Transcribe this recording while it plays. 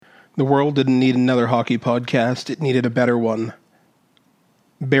The world didn't need another hockey podcast. It needed a better one.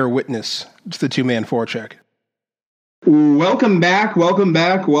 Bear witness. It's the two-man forecheck. Welcome back.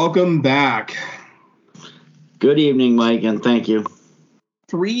 Good evening, Mike, and thank you.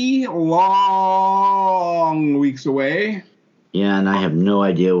 3 long weeks away. Yeah, and I have no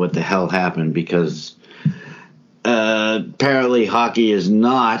idea what the hell happened because apparently hockey is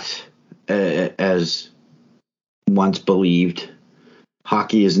not, as once believed,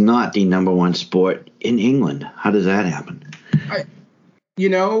 hockey is not the number one sport in England. How does that happen? I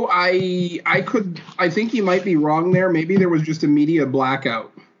think you might be wrong there. Maybe there was just a media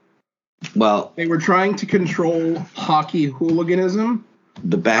blackout. Well, they were trying to control hockey hooliganism.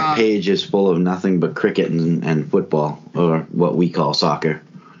 The back page is full of nothing but cricket and football, or what we call soccer.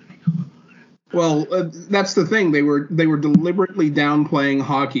 Well, that's the thing. They were deliberately downplaying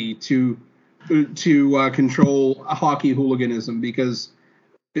hockey to control hockey hooliganism, because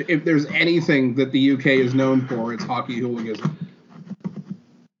if there's anything that the UK is known for, it's hockey hooliganism.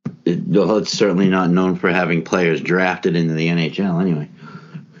 Well, it's certainly not known for having players drafted into the NHL anyway.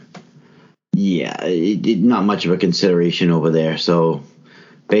 Yeah, not much of a consideration over there. So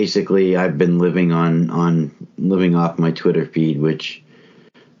basically, I've been living off my Twitter feed, which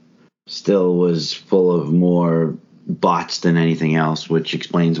still was full of more bots than anything else, which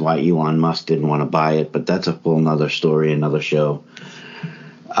explains why Elon Musk didn't want to buy it. But that's a full nother story, another show.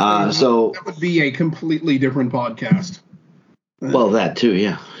 So that would be a completely different podcast. Well, that too,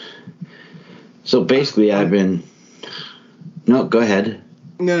 yeah. So basically, No, go ahead.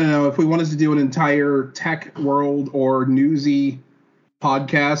 No. If we wanted to do an entire tech world or newsy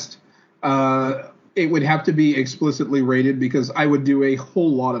podcast, it would have to be explicitly rated, because I would do a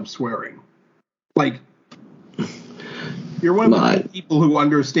whole lot of swearing. Like, you're one of the people who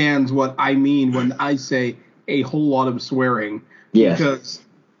understands what I mean when I say a whole lot of swearing. Yes. Because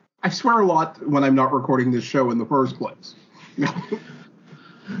I swear a lot when I'm not recording this show in the first place.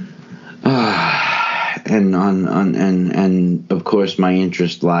 And of course my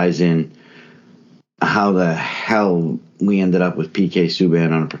interest lies in how the hell we ended up with PK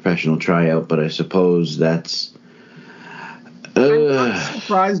Subban on a professional tryout, but I suppose that's I'm not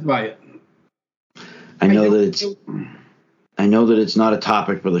surprised by it. I know that it's not a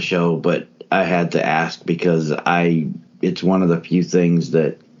topic for the show, but I had to ask because it's one of the few things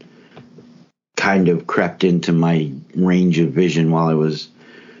that kind of crept into my range of vision while I was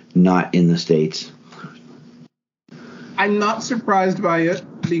not in the States. I'm not surprised by it,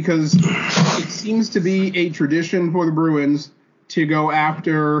 because it seems to be a tradition for the Bruins to go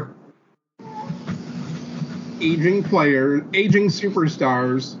after aging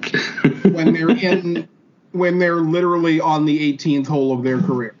superstars when they're literally on the 18th hole of their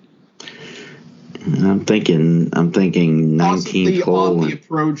career. I'm thinking 19th hole on the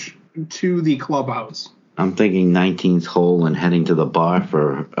approach to the clubhouse. I'm thinking 19th hole and heading to the bar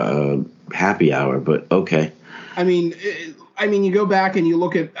for happy hour, but okay. I mean, you go back and you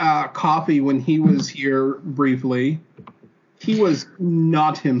look at Coffey when he was here briefly. He was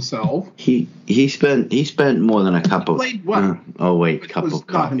not himself. He spent more than a cup of played well. Cup of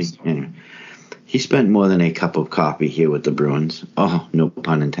coffee. Anyway, he spent more than a cup of coffee here with the Bruins. Oh, no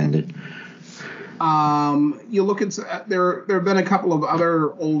pun intended. You look at there have been a couple of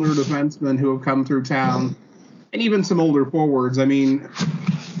other older defensemen who have come through town, and even some older forwards. I mean,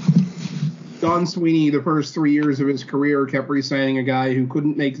 Don Sweeney, the first 3 years of his career, kept re-signing a guy who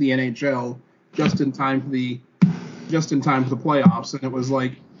couldn't make the NHL just in time for the playoffs, and it was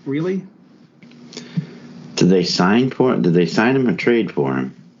like, really? Did they sign him or trade for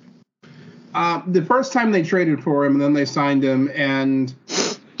him? The first time they traded for him, and then they signed him, and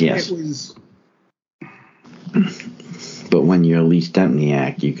yes. It was. But when you're Lee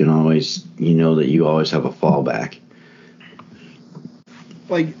Stempniak, you can always, that you always have a fallback.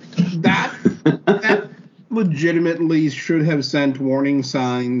 Like that legitimately should have sent warning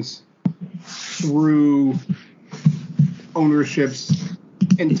signs through ownership's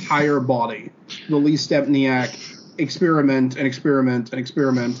entire body. The Lee Stempniak experiment.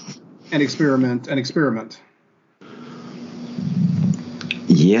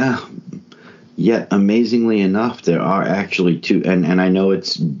 Yeah. Yet, amazingly enough, there are actually two, and I know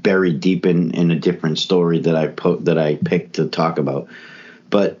it's buried deep in a different story that I picked to talk about,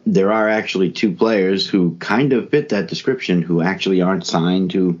 but there are actually two players who kind of fit that description, who actually aren't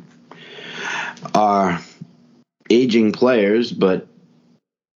signed, who are aging players, but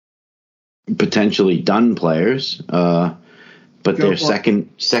potentially done players, but they're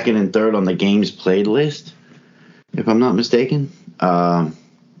second and third on the games played list, if I'm not mistaken.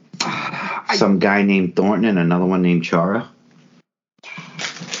 Some guy named Thornton and another one named Chara.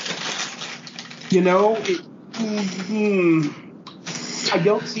 You know, I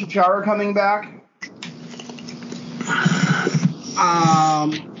don't see Chara coming back.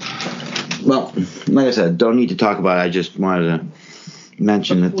 Well, like I said, don't need to talk about it. I just wanted to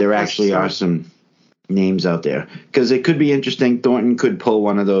mention that there actually are some names out there, because it could be interesting. Thornton could pull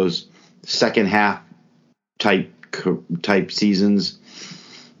one of those second half type seasons.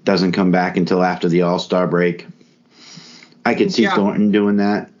 Doesn't come back until after the All-Star break. I could see Thornton doing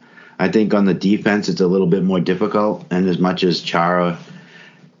that. I think on the defense it's a little bit more difficult, and as much as Chara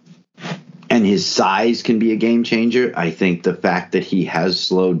and his size can be a game changer, I think the fact that he has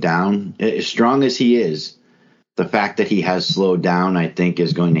slowed down, as strong as he is, the fact that he has slowed down, I think,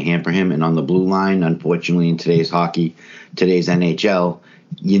 is going to hamper him. And on the blue line, unfortunately, in today's hockey, today's NHL,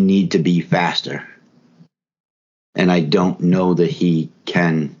 you need to be faster. And I don't know that he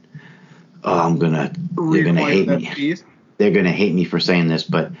can. They're gonna hate me. They're gonna hate me for saying this,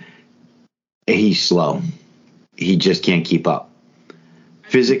 but he's slow. He just can't keep up.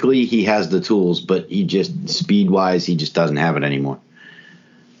 Physically, he has the tools, but speed-wise, he just doesn't have it anymore.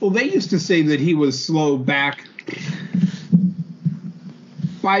 Well, they used to say that he was slow back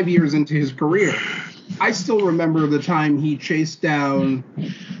 5 years into his career. I still remember the time he chased down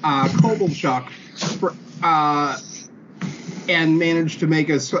Kovalchuk and managed to make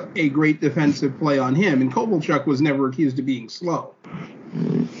a great defensive play on him. And Kovalchuk was never accused of being slow.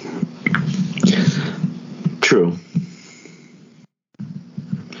 True.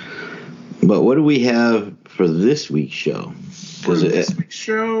 But what do we have for this week's show? This week's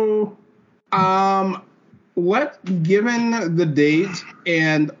show, given the date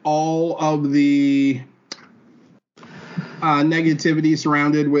and all of the negativity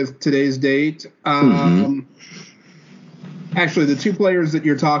surrounded with today's date, actually, the two players that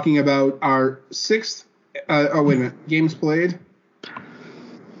you're talking about are games played.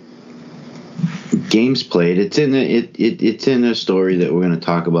 Games played. It's in a story that we're going to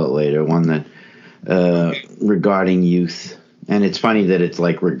talk about later. One that regarding youth, and it's funny that it's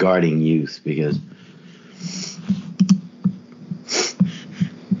like regarding youth because.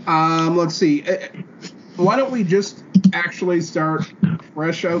 Let's see. Why don't we just actually start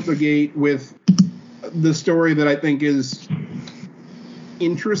fresh out the gate with the story that I think is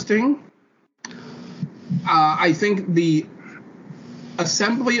interesting. I think the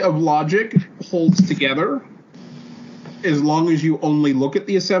assembly of logic holds together as long as you only look at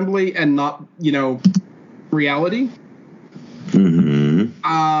the assembly and not, reality.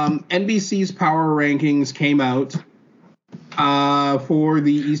 NBC's power rankings came out for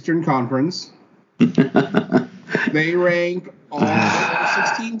the Eastern Conference. They rank all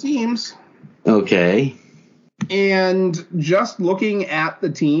 16 teams. Okay. And just looking at the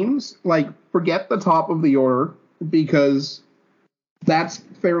teams, forget the top of the order, because that's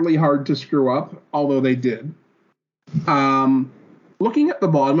fairly hard to screw up, although they did. Looking at the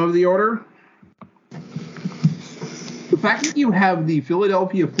bottom of the order, the fact that you have the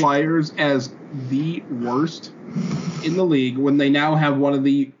Philadelphia Flyers as the worst in the league when they now have one of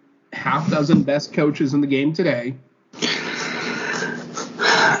the half dozen best coaches in the game today.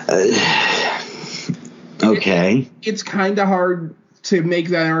 Okay. It's kind of hard to make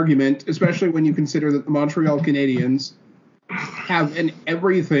that argument, especially when you consider that the Montreal Canadiens have an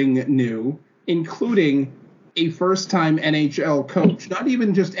everything new, including a first-time NHL coach, not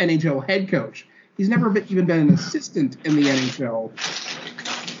even just NHL head coach. He's never even been an assistant in the NHL.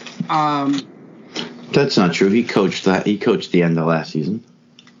 That's not true. He coached the end of last season.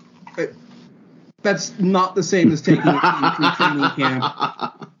 That's not the same as taking a team through training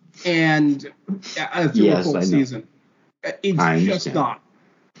camp and through a full season. It's just not.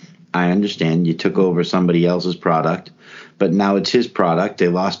 I understand. You took over somebody else's product, but now it's his product. They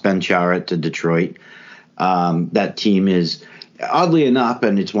lost Ben Chara to Detroit. That team is, oddly enough,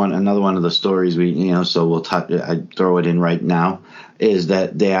 and it's another one of the stories so I throw it in right now, is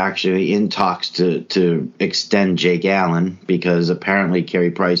that they're actually in talks to extend Jake Allen because apparently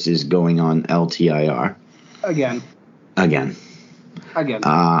Carey Price is going on LTIR. Again.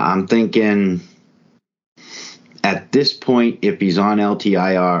 I'm thinking at this point, if he's on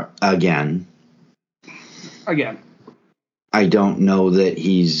LTIR again, I don't know that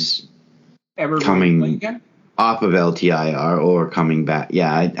he's ever coming off of LTIR or coming back.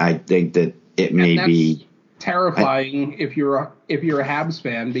 Yeah, I think that it may be terrifying if you're a Habs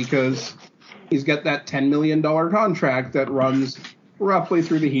fan, because he's got that $10 million contract that runs roughly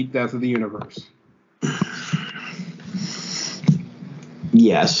through the heat death of the universe.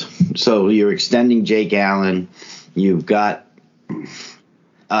 Yes. So you're extending Jake Allen. You've got and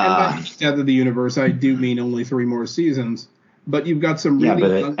by heat death of the universe, I do mean only 3 more seasons. But you've got some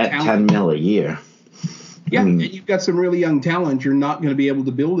really at $10 million a year. Yeah, and you've got some really young talent you're not going to be able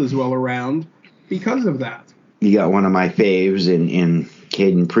to build as well around because of that. You got one of my faves in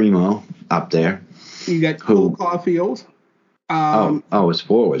Caden Primo up there. You got Cole Caulfield. It's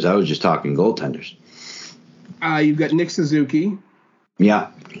forwards. I was just talking goaltenders. You've got Nick Suzuki. Yeah.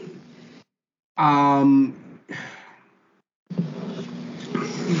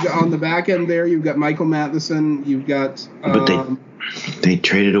 You've got, on the back end there, you've got Michael Matheson. You've got. But they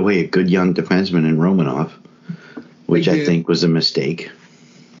traded away a good young defenseman in Romanov, which I think was a mistake.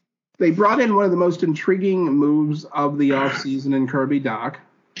 They brought in one of the most intriguing moves of the offseason in Kirby Dach.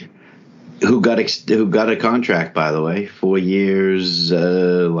 Who got a contract, by the way, 4 years,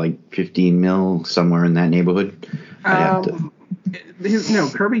 like 15 mil, somewhere in that neighborhood.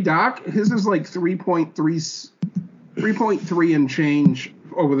 Kirby Dach, his is like 3.3 and change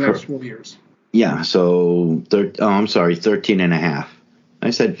over the next 4 years. Yeah, so 13 and a half. I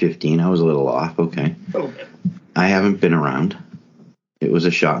said 15. I was a little off. Okay. A little bit. I haven't been around. It was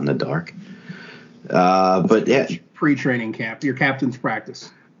a shot in the dark. But yeah, pre-training camp, your captain's practice.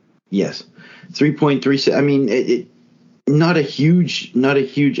 Yes, 3.3. I mean, not a huge.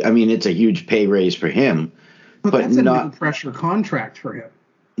 I mean, it's a huge pay raise for him, but that's not a no pressure contract for him.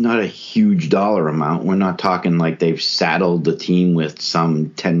 Not a huge dollar amount. We're not talking like they've saddled the team with some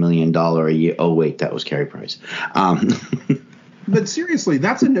 $10 million a year. Oh wait, that was Carey Price. But seriously,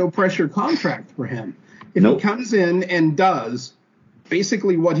 that's a no pressure contract for him. If he comes in and does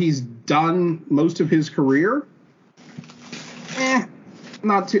basically what he's done most of his career,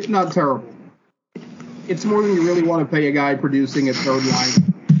 not terrible. It's more than you really want to pay a guy producing at third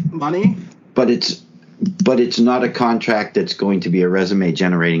line money. But it's not a contract that's going to be a resume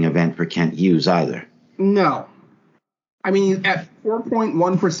generating event for Kent Hughes either. No. I mean, at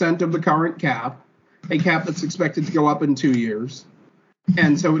 4.1% of the current cap, a cap that's expected to go up in 2 years.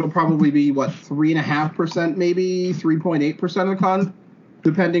 And so it'll probably be, 3.5%, maybe 3.8% of the con,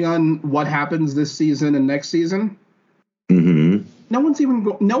 depending on what happens this season and next season. Mm-hmm. No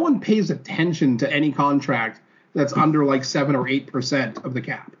one pays attention to any contract that's under like 7 or 8% of the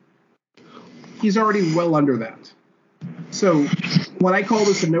cap. He's already well under that. So when I call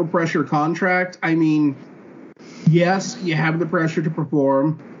this a no pressure contract, I mean, yes, you have the pressure to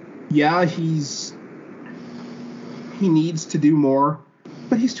perform. Yeah, he needs to do more,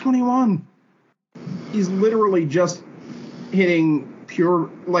 but he's 21. He's literally just hitting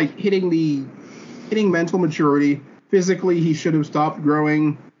mental maturity. Physically, he should have stopped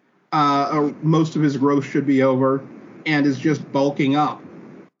growing. Or most of his growth should be over, and is just bulking up.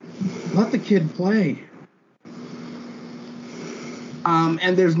 Let the kid play.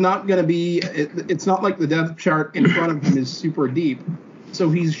 And there's not going to be. It's not like the depth chart in front of him is super deep, so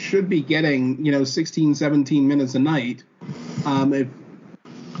he should be getting 16, 17 minutes a night.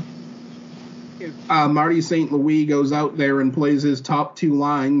 If Marty St. Louis goes out there and plays his top two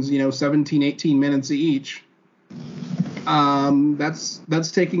lines, 17, 18 minutes each.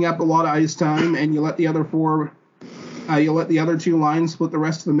 That's taking up a lot of ice time, and you let the other two lines split the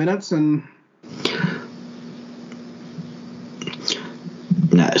rest of the minutes. And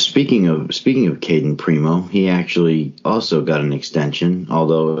now, speaking of Caden Primo, he actually also got an extension,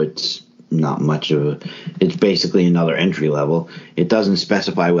 although it's not much of it's basically another entry level. It doesn't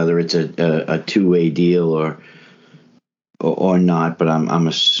specify whether it's a two-way deal or not, but I'm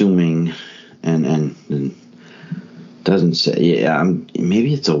assuming and doesn't say. Yeah,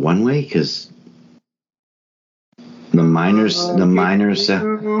 maybe it's a one-way because the minor's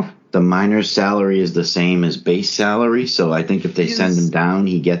salary is the same as base salary. So I think if they send him down,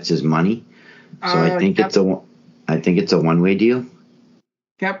 he gets his money. So I think it's a one-way deal.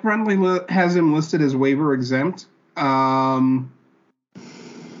 Cap Friendly has him listed as waiver exempt. Through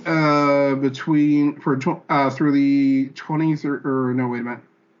the 23rd or no, wait a minute.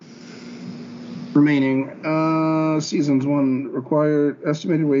 Remaining seasons one required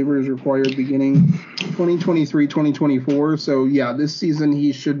estimated waivers required beginning 2023-2024. So yeah, this season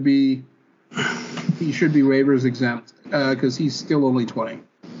he should be waivers exempt because he's still only 20.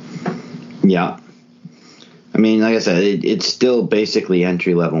 Yeah, I mean, like I said, it's still basically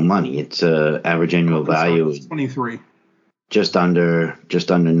entry level money. It's average annual value is 23, just under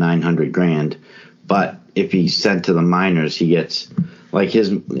 $900,000. But if he's sent to the minors, he gets. Like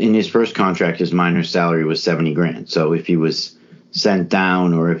in his first contract, his minor salary was $70,000. So if he was sent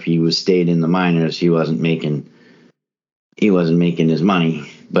down or if he was stayed in the minors, he wasn't making his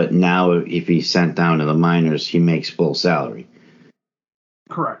money. But now if he's sent down to the minors, he makes full salary.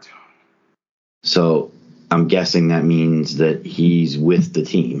 Correct. So I'm guessing that means that he's with the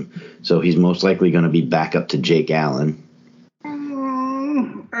team. So he's most likely going to be back up to Jake Allen.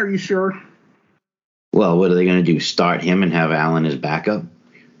 Are you sure? Well, what are they going to do? Start him and have Allen as backup?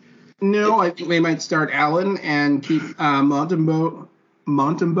 No, I think they might start Allen and keep Montembeau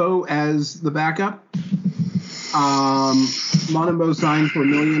as the backup. Montembeau signed for $1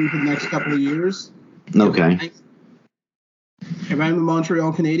 million for the next couple of years. Okay. If I'm the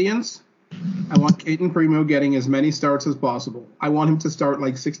Montreal Canadiens, I want Caden Primo getting as many starts as possible. I want him to start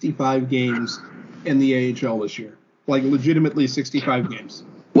like 65 games in the AHL this year. Like legitimately 65 games.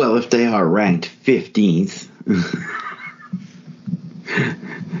 Well, if they are ranked 15th,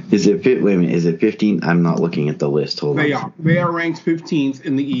 is it 15th? I'm not looking at the list. Hold on. They are ranked 15th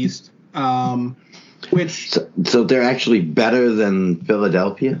in the East. So they're actually better than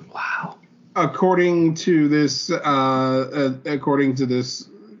Philadelphia? Wow. According to this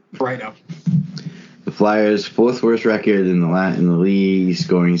write-up. The Flyers' fourth worst record in the league,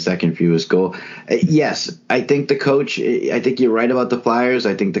 scoring second fewest goal. Yes, I think you're right about the Flyers.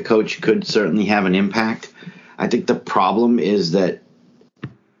 I think the coach could certainly have an impact. I think the problem is that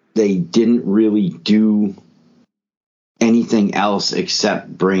they didn't really do anything else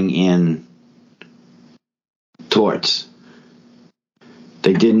except bring in Torts.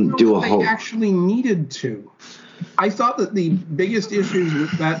 They didn't do a whole. They actually needed to. I thought that the biggest issues with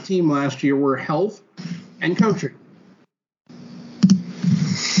that team last year were health and coaching.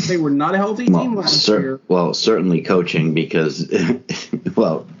 They were not a healthy team last year. Well, certainly coaching because, Alain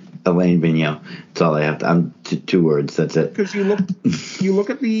Vigneault. That's all I have. I'm two words. That's it. Because you look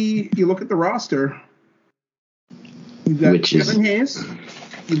at the roster. You've got Kevin Hayes.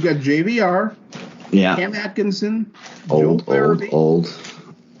 You've got JVR. Yeah. Cam Atkinson. Old.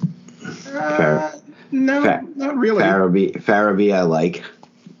 No, not really. Farabee, I like.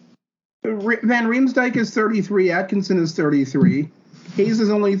 Van Riemsdyk is 33. Atkinson is 33. Hayes is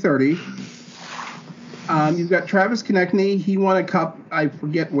only 30. You've got Travis Konechny. He won a cup. I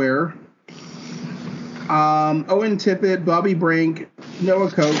forget where. Owen Tippett, Bobby Brink,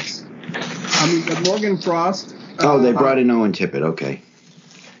 Noah Coates. You've got Morgan Frost. They brought in Owen Tippett. Okay.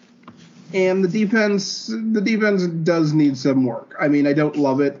 And the defense does need some work. I mean, I don't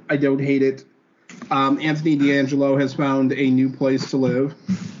love it. I don't hate it. Anthony DeAngelo has found a new place to live.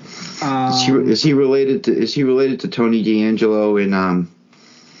 Is he related to Tony DeAngelo in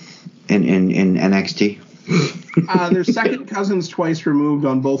NXT? They're second cousins twice removed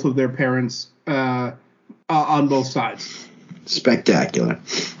on both of their parents on both sides. Spectacular.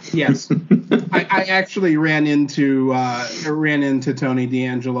 Yes, I actually ran into Tony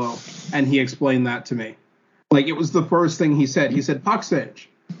DeAngelo, and he explained that to me. Like, it was the first thing he said. He said, "Puck Sage,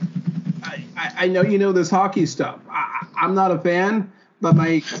 I know you know this hockey stuff. I'm not a fan, but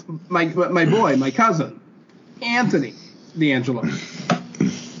my boy, my cousin, Anthony DeAngelo."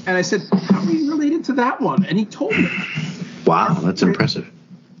 And I said, "How are you related to that one?" And he told me. Wow, that's impressive.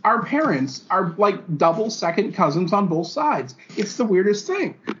 Our parents are like double second cousins on both sides. It's the weirdest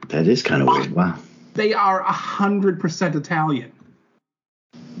thing. That is kind of weird. Wow. They are 100% Italian.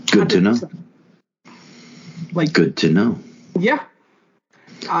 Good 100%. To know. Like, good to know. Yeah.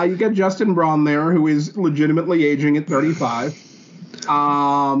 You got Justin Braun there, who is legitimately aging at 35.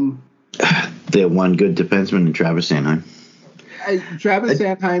 They have one good defenseman in Travis Sanheim. Travis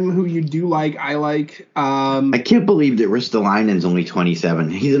Sanheim, who you do like, I like. I can't believe that Ristolainen's only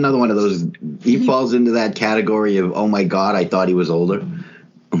 27. He's another one of those. He falls into that category of, oh my God, I thought he was older.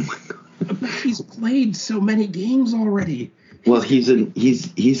 Oh my God. But he's played so many games already. Well, he's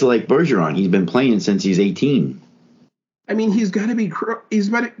like Bergeron. He's been playing since he's 18. I mean, he's got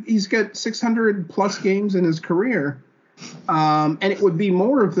 600 plus games in his career, and it would be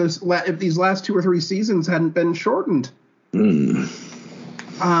more if these last 2 or 3 seasons hadn't been shortened.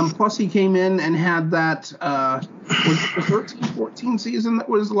 Plus, he came in and had that was the 13-14 season that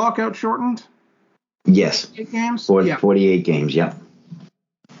was lockout shortened. Yes, 8 games. 48 games. Yep.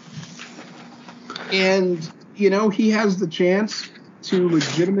 And he has the chance to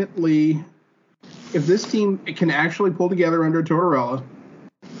legitimately, if this team can actually pull together under Tortorella,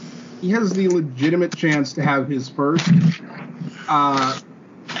 he has the legitimate chance to have his first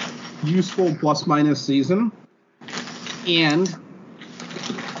useful plus-minus season and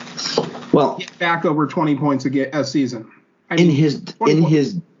get back over 20 points a season. In his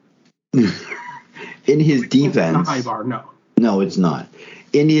defense, high bar, no, it's not.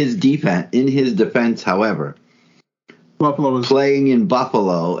 In his defense, however, Buffalo was playing in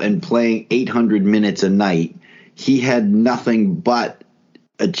Buffalo and playing 800 minutes a night. He had nothing but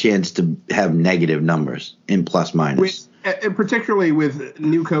a chance to have negative numbers in plus minus. Particularly with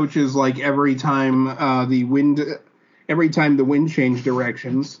new coaches, like every time the wind changed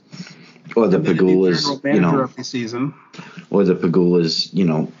directions, or the Pagulas, every season, or the Pagulas,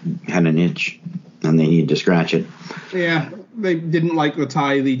 had an itch. and they need to scratch it. Yeah, they didn't like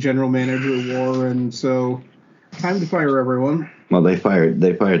the general manager wore, and so time to fire everyone. Well, they fired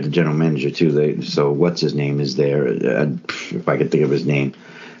the general manager too. So what's his name is there? If I could think of his name.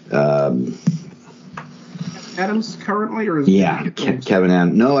 Adams currently, or is Kevin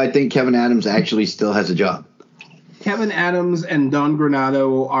Adams? No, I think Kevin Adams actually still has a job. Kevin Adams and Don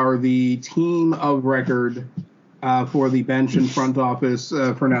Granado are the team of record for the bench and front office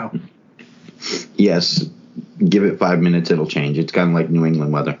for now. Yes, give it 5 minutes, it'll change. It's kind of like New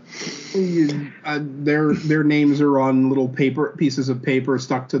England weather. Their names are on little pieces of paper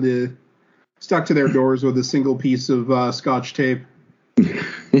stuck to their doors with a single piece of Scotch tape.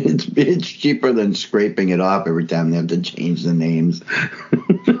 It's cheaper than scraping it off every time they have to change the names.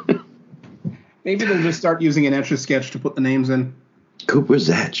 Maybe they'll just start using an Etch-a-Sketch to put the names in. Cooper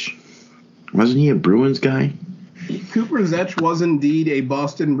Zetch. Wasn't he a Bruins guy? Cooper Zetch was indeed a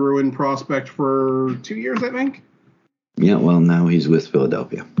Boston Bruin prospect for 2 years, I think. Yeah, well, now he's with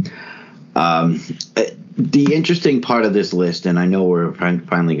Philadelphia. The interesting part of this list, and I know we're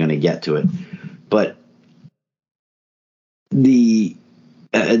finally going to get to it, but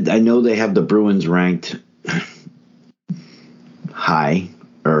I know they have the Bruins ranked higher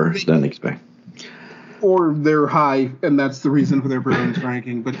than expected. Or they're high, and that's the reason for their Bruins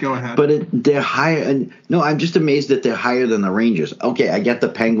ranking, but go ahead. But they're higher. And no, I'm just amazed that they're higher than the Rangers. Okay, I get the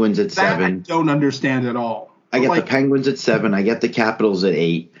Penguins at 7. I don't understand at all. I get the Penguins at 7. I get the Capitals at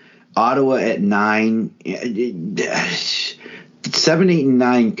 8. Ottawa at 9. 7, 8, and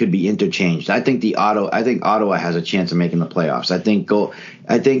 9 could be interchanged. I think Ottawa has a chance of making the playoffs. I think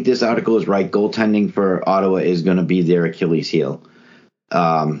this article is right. Goaltending for Ottawa is going to be their Achilles heel.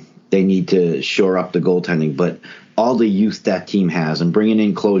 They need to shore up the goaltending, but all the youth that team has, and bringing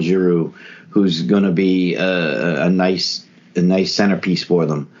in Claude Giroux, who's going to be a nice centerpiece for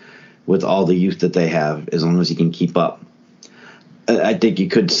them, with all the youth that they have, as long as he can keep up. I think you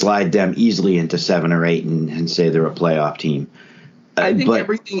could slide them easily into 7 or 8 and say they're a playoff team. I think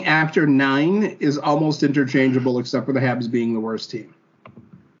everything after 9 is almost interchangeable, except for the Habs being the worst team.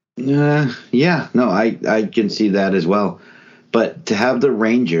 I can see that as well. But to have the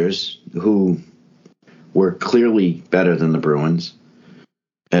Rangers, who were clearly better than the Bruins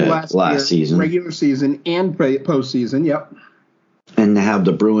last season, regular season and postseason, yep. And to have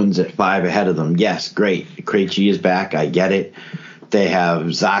the Bruins at 5 ahead of them, yes, great. Krejci is back. I get it. They have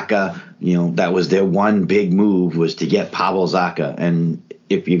Zacha. That was their one big move, was to get Pavel Zacha. And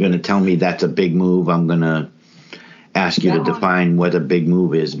if you're going to tell me that's a big move, I'm going to ask you to define what a big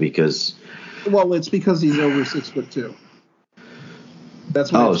move is, because. Well, it's because he's over 6'2". That's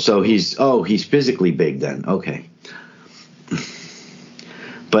so he's physically big then. Okay.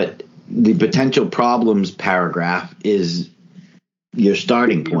 But the potential problems paragraph is your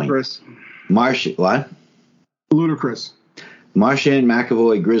starting point. What? Ludicrous. Marchand,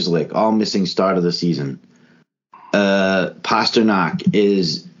 McAvoy, Grzelcyk, all missing start of the season. Pasternak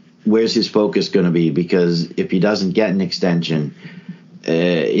where's his focus going to be? Because if he doesn't get an extension,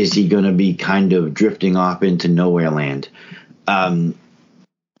 is he going to be kind of drifting off into nowhere land?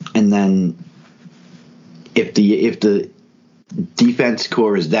 And then if the defense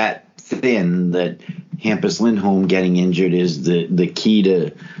core is that thin that Hampus Lindholm getting injured is the key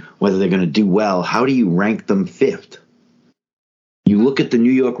to whether they're going to do well, how do you rank them 5th? You look at the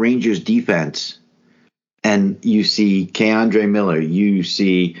New York Rangers defense and you see K'Andre Miller, you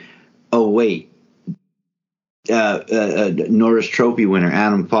see, Norris Trophy winner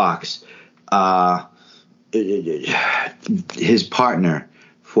Adam Fox, his partner,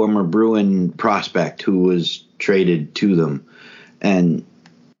 former Bruin prospect who was traded to them, and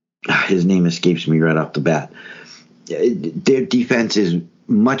his name escapes me right off the bat. Their defense is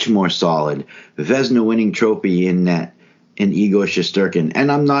much more solid. Vezina winning trophy in net in Igor Shesterkin.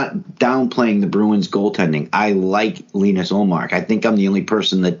 And I'm not downplaying the Bruins goaltending. I like Linus Ullmark. I think I'm the only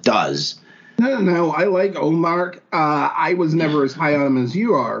person that does. No, I like Ullmark. I was never as high on him as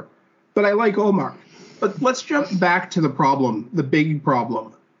you are, but I like Ullmark. But let's jump back to the problem, the big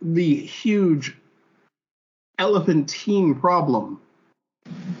problem, the huge elephantine problem.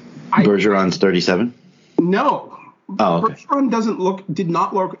 Bergeron's 37? No. Oh, okay. Bergeron did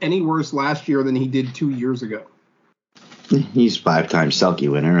not look any worse last year than he did 2 years ago. He's 5-time Selke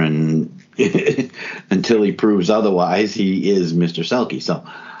winner, and until he proves otherwise, he is Mr. Selke. So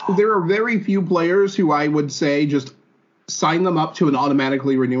there are very few players who I would say just sign them up to an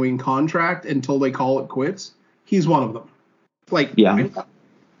automatically renewing contract until they call it quits. He's one of them.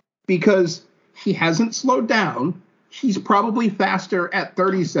 Because he hasn't slowed down. He's probably faster at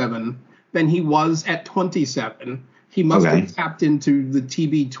 37 than he was at 27. He must have tapped into the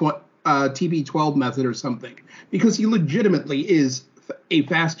TB12 method or something, because he legitimately is a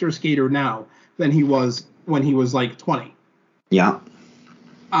faster skater now than he was when he was like 20. Yeah.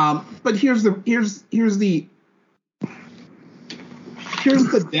 But here's the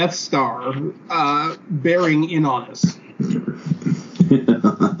Death Star bearing in on us.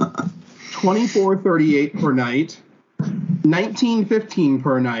 24:38 per night, 19:15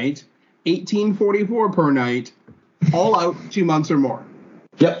 per night, 18:44 per night, all out 2 months or more.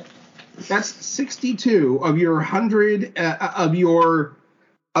 Yep. That's 62 of your 100 of your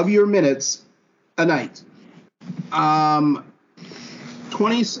minutes a night.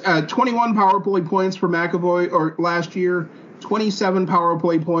 21 power play points for McAvoy or last year, 27 power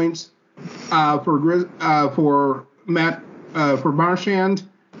play points for Marchand.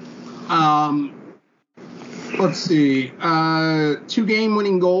 Let's see, 2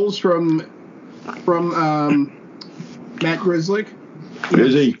 game-winning goals from Matt Grzelcyk.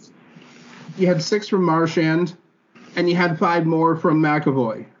 Busy. You had 6 from Marchand, and you had 5 more from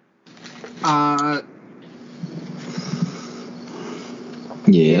McAvoy.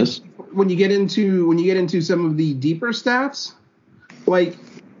 Yes. When you get into some of the deeper stats, like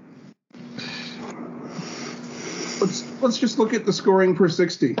let's just look at the scoring per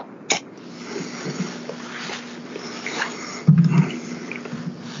 60.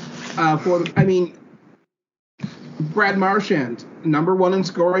 Brad Marchand, number 1 in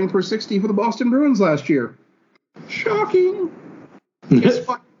scoring per 60 for the Boston Bruins last year. Shocking.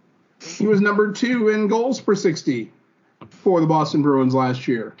 He was number 2 in goals per 60 for the Boston Bruins last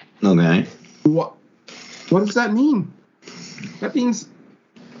year. Okay. What does that mean? That means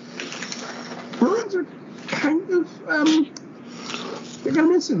Bruins are kind of they're gonna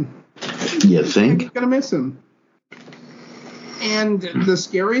miss him. You think? They're gonna miss him. And the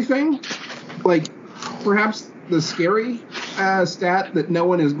scary thing, like perhaps the scary stat that no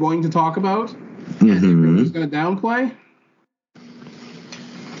one is going to talk about, and everyone's going to downplay.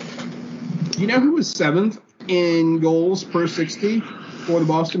 You know who was 7th in goals per 60 for the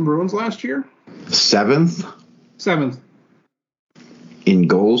Boston Bruins last year? 7th? 7th. In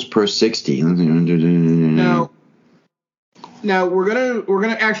goals per 60. Now we're gonna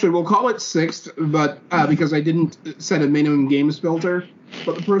actually we'll call it 6th, but because I didn't set a minimum games filter.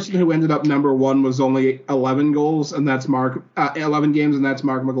 But the person who ended up number 1 was only 11 goals, and that's 11 games, and that's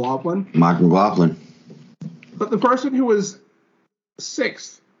Mark McLaughlin. Mark McLaughlin. But the person who was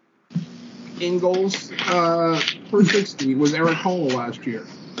 6th in goals per 60 was Eric Hall last year.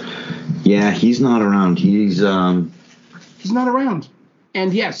 Yeah, he's not around. He's not around.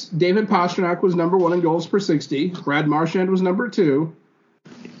 And yes, David Pastrnak was number 1 in goals per 60. Brad Marchand was number 2.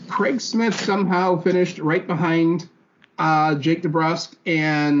 Craig Smith somehow finished right behind Jake DeBrusk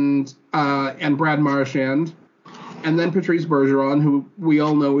and Brad Marchand, and then Patrice Bergeron, who we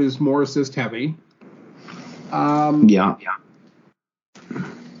all know is more assist heavy. Yeah.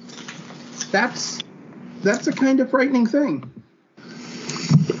 That's a kind of frightening thing.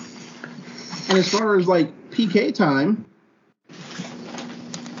 And as far as like PK time,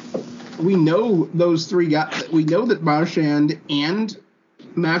 we know those 3 guys. We know that Marchand and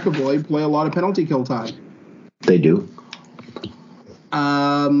McAvoy play a lot of penalty kill time. They do.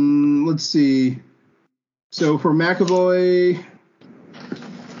 Let's see. So for McAvoy,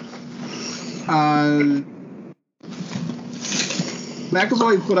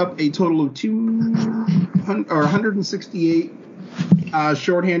 McAvoy put up a total of 168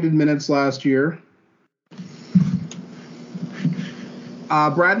 shorthanded minutes last year.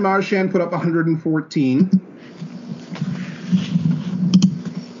 Brad Marchand put up 114.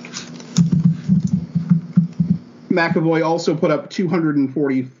 McAvoy also put up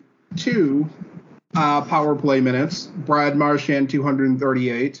 242 power play minutes. Brad Marchand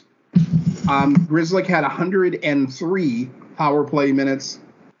 238. Grzelcyk had 103 power play minutes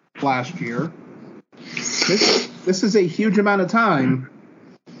last year. This is a huge amount of time.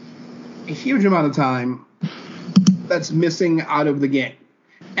 A huge amount of time that's missing out of the game.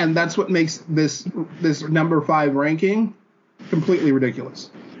 And that's what makes this number 5 ranking completely ridiculous.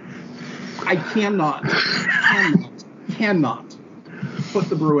 I cannot put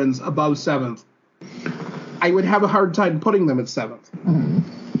the Bruins above 7th. I would have a hard time putting them at 7th.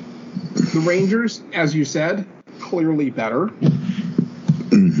 The Rangers, as you said, clearly better.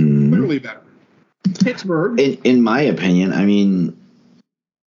 Clearly better. Pittsburgh. In my opinion, I mean,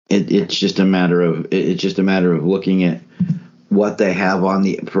 it's just a matter of looking at what they have on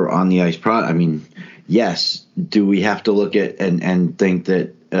the ice product. I mean, yes, do we have to look at and think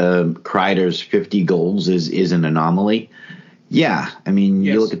that Kreider's 50 goals is an anomaly? Yeah, I mean,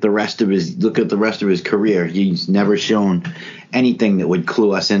 yes. You look at the rest of his career. He's never shown anything that would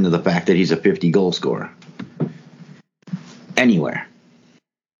clue us into the fact that he's a 50-goal scorer. Anywhere.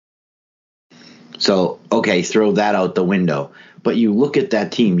 So, okay, throw that out the window. But you look at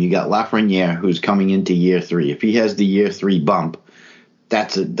that team. You got Lafreniere, who's coming into year 3. If he has the year 3 bump,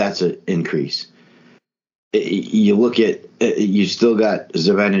 that's an increase. You look at, you still got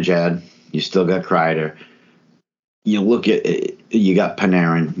Zibanejad, you still got Kreider. You look at, you got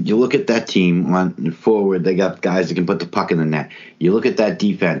Panarin. You look at that team on forward, they got guys that can put the puck in the net. You look at that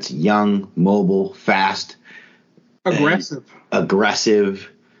defense, young, mobile, fast.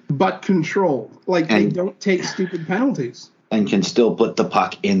 Aggressive. But controlled. Like, they don't take stupid penalties. And can still put the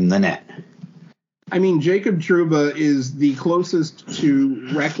puck in the net. I mean, Jacob Trouba is the closest to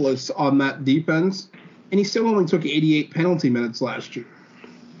reckless on that defense, and he still only took 88 penalty minutes last year.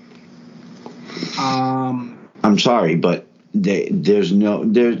 I'm sorry, but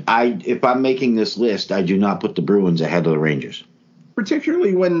if I'm making this list, I do not put the Bruins ahead of the Rangers.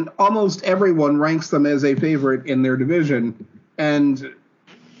 Particularly when almost everyone ranks them as a favorite in their division, and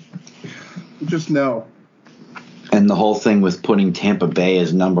just no. And the whole thing with putting Tampa Bay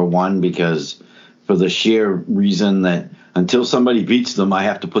as number 1 because for the sheer reason that until somebody beats them, I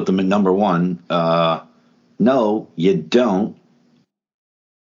have to put them at number 1. No, you don't.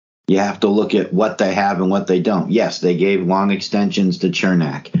 You have to look at what they have and what they don't. Yes, they gave long extensions to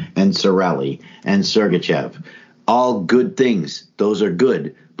Chernak and Cirelli and Sergachev. All good things. Those are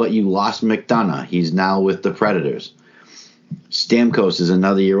good. But you lost McDonough. He's now with the Predators. Stamkos is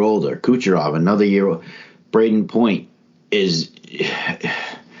another year older. Kucherov, another year. Braden Point is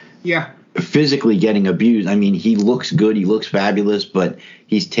physically getting abused. I mean, he looks good. He looks fabulous, but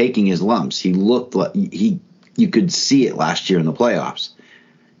he's taking his lumps. He looked like you could see it last year in the playoffs.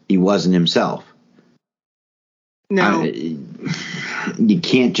 He wasn't himself. Now, you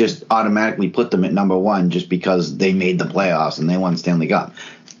can't just automatically put them at number 1 just because they made the playoffs and they won Stanley Cup.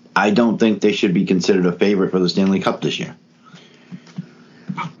 I don't think they should be considered a favorite for the Stanley Cup this year.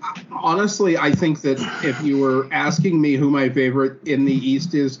 Honestly, I think that if you were asking me who my favorite in the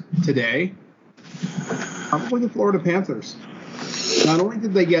East is today, probably the Florida Panthers. Not only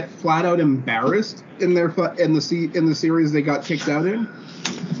did they get flat out embarrassed in the series they got kicked out in,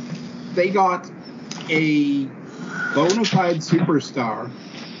 they got a bona fide superstar,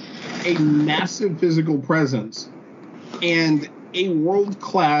 a massive physical presence, and a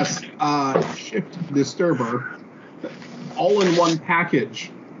world-class shift disturber all in one package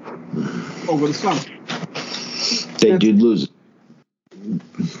over the summer. They did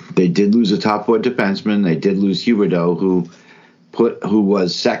lose a top 4 defenseman. They did lose Huberdeau, who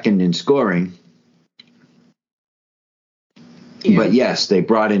was second in scoring. Yeah. But yes, they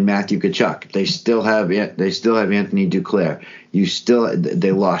brought in Matthew Tkachuk. They still have Anthony Duclair.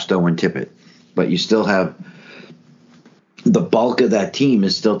 They lost Owen Tippett, but you still have the bulk of that team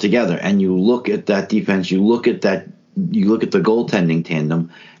is still together. And you look at that defense. You look at the goaltending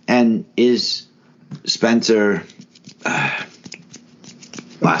tandem, and is Spencer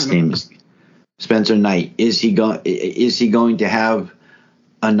last name is Spencer Knight. Is he going to have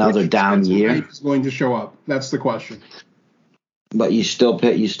another down year? Knight is going to show up. That's the question. But you still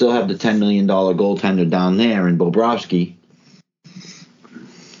have the $10 million goaltender down there in Bobrovsky.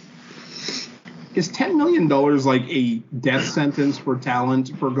 Is $10 million like a death sentence for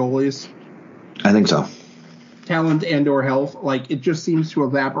talent for goalies? I think so. Talent and or health, like it just seems to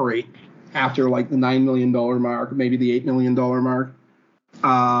evaporate after like the $9 million mark, maybe the $8 million mark.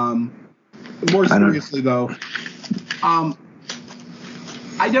 More seriously though, I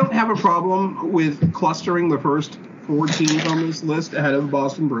don't have a problem with clustering the first 4 teams on this list ahead of the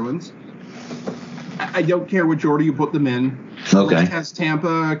Boston Bruins. I don't care which order you put them in. Okay. The list has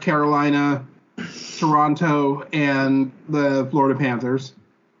Tampa, Carolina, Toronto, and the Florida Panthers.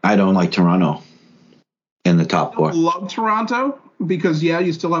 I don't like Toronto in the top 4. I love Toronto because,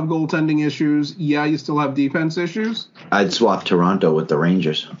 you still have goaltending issues. You still have defense issues. I'd swap Toronto with the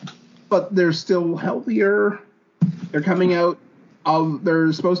Rangers. But they're still healthier. They're coming out of –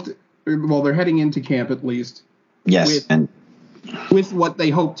 they're heading into camp at least. Yes, with what they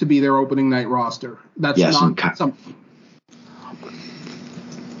hope to be their opening night roster. That's not something.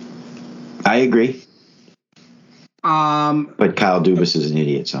 I agree. But Kyle Dubas is an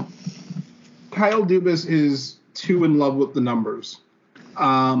idiot, so. Kyle Dubas is too in love with the numbers.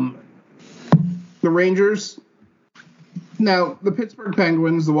 The Rangers, now the Pittsburgh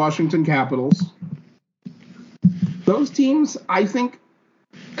Penguins, the Washington Capitals, those teams, I think,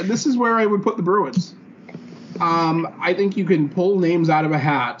 and this is where I would put the Bruins. I think you can pull names out of a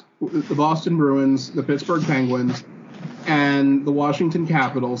hat, the Boston Bruins, the Pittsburgh Penguins, and the Washington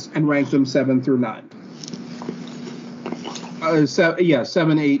Capitals, and rank them 7 through 9.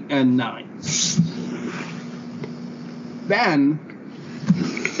 7, 8, and 9. Then,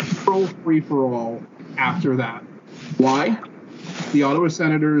 total free-for-all after that. Why? The Ottawa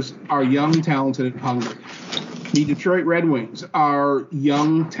Senators are young, talented, and hungry. The Detroit Red Wings are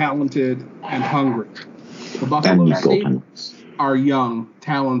young, talented, and hungry. The Buffalo Sabres are young,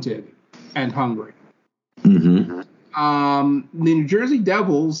 talented, and hungry. Mm-hmm. The New Jersey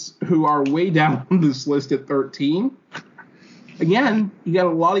Devils, who are way down this list at 13, again, you got a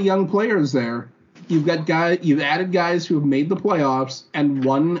lot of young players there. You've added guys who have made the playoffs and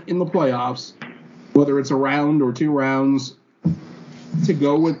won in the playoffs, whether it's a round or 2 rounds, to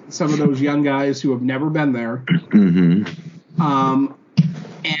go with some of those young guys who have never been there. Mm-hmm.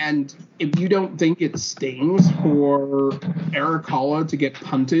 And if you don't think it stings for Erik Haula to get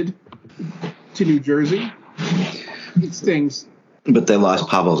punted to New Jersey, it stings. But they lost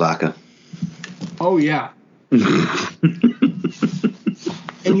Pavel Zacha. Oh, yeah.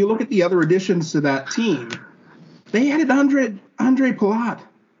 And you look at the other additions to that team. They added Andre Palat.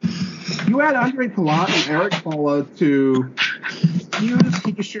 You add Andre Palat and Erik Haula to Hughes,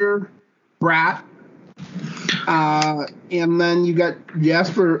 Hischier, Bratt, and then you got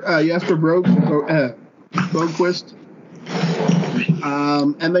Jasper Boquist,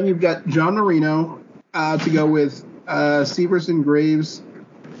 and then you've got John Marino to go with Severson, Graves,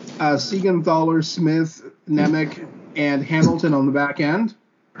 Siegenthaler, Smith, Nemec, and Hamilton on the back end.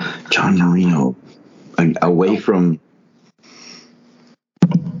 John Marino, away from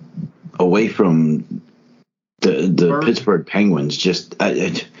the Pittsburgh Penguins. Just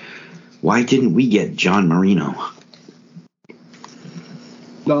why didn't we get John Marino?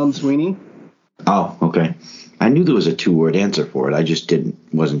 Don Sweeney. Oh, okay. I knew there was a 2-word answer for it. I just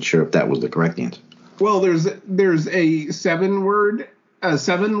wasn't sure if that was the correct answer. Well, there's a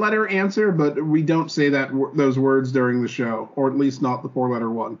 7-letter answer, but we don't say those words during the show, or at least not the 4-letter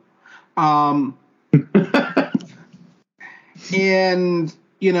one. And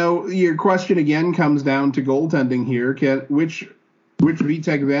your question again comes down to goaltending here. Which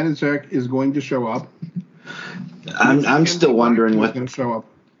Vitek Vanacek is going to show up? I'm still wondering what's going to show up.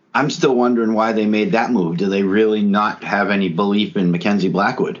 I'm still wondering why they made that move. Do they really not have any belief in Mackenzie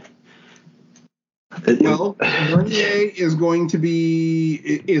Blackwood? Well, Bernier is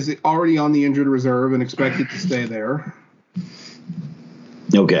already on the injured reserve and expected to stay there.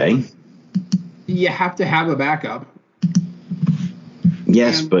 Okay. You have to have a backup.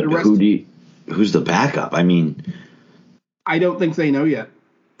 Yes, but who's the backup? I mean, I don't think they know yet.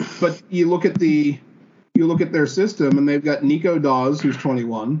 But you look at their system, and they've got Nico Dawes, who's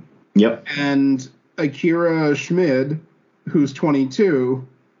 21. Yep. And Akira Schmid, who's 22,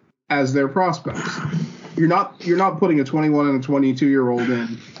 as their prospects. You're not putting a 21 and a 22-year-old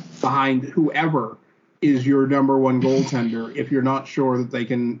in behind whoever is your number one goaltender if you're not sure that they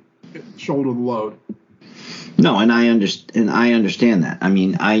can shoulder the load. No, and I understand that. I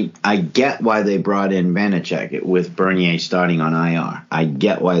mean, I get why they brought in Vanacek with Bernier starting on IR. I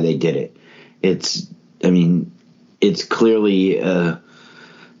get why they did it. It's clearly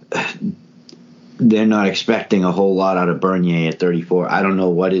they're not expecting a whole lot out of Bernier at 34. I don't know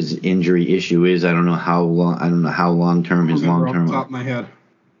what his injury issue is. I don't know how long term his long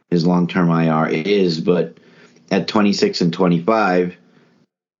term IR is, but at 26 and 25,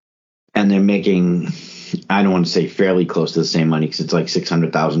 and they're making, I don't want to say fairly close to the same money because it's like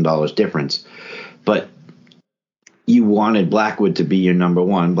 $600,000 difference, but you wanted Blackwood to be your number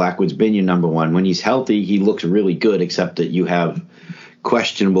one. Blackwood's been your number one. When he's healthy, he looks really good, except that you have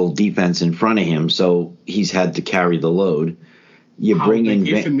questionable defense in front of him, so he's had to carry the load.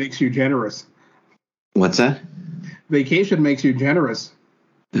 Vacation makes you generous. What's that? Vacation makes you generous.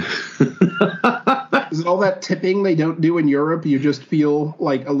 Is it all that tipping they don't do in Europe? You just feel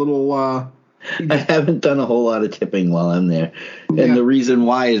like a little... I haven't done a whole lot of tipping while I'm there. And the reason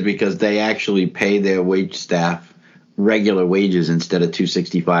why is because they actually pay their wage staff regular wages instead of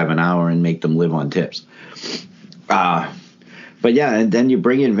 $265 an hour and make them live on tips. But yeah, and then you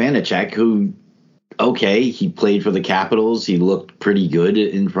bring in Vanacek, who, okay, he played for the Capitals. He looked pretty good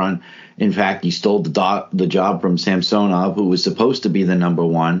in front. In fact, he stole the job from Samsonov, who was supposed to be the number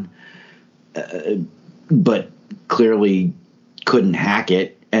one, but clearly couldn't hack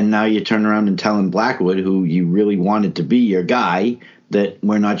it. And now you turn around and tell him Blackwood, who you really wanted to be your guy, that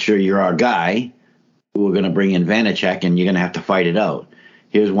we're not sure you're our guy. We're going to bring in Vanacek, and you're going to have to fight it out.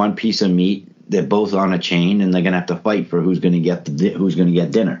 Here's one piece of meat. They're both on a chain, and they're going to have to fight for who's going to get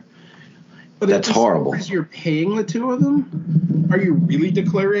dinner. But that's horrible. As you're paying the two of them, are you really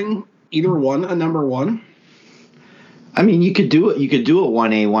declaring either one a number one? I mean, you could do it. You could do a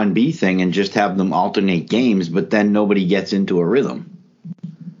 1A, 1B thing and just have them alternate games, but then nobody gets into a rhythm.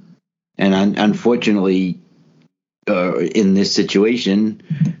 And unfortunately, in this situation,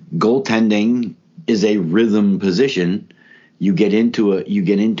 goaltending is a rhythm position. You get into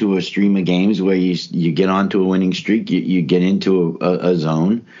a stream of games where you get onto a winning streak. You get into a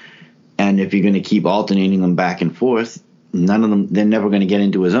zone, and if you're going to keep alternating them back and forth, none of them, they're never going to get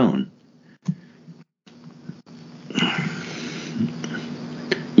into a zone.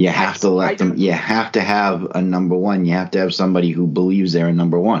 You have to let them. You have to have a number one. You have to have somebody who believes they're a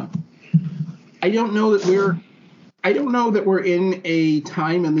number one. I don't know that we're in a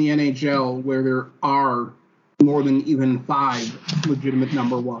time in the NHL where there are more than even 5 legitimate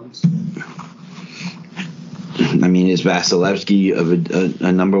number ones. I mean, is Vasilevsky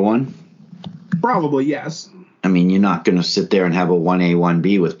a number one? Probably, yes. I mean, you're not going to sit there and have a 1A,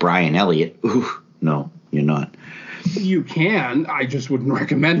 1B with Brian Elliott. Ooh, no, you're not. You can. I just wouldn't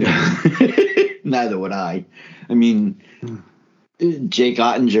recommend it. Neither would I. I mean, Jake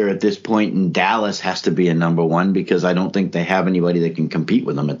Ottinger at this point in Dallas has to be a number one because I don't think they have anybody that can compete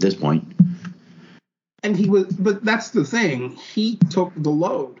with him at this point. And but that's the thing. He took the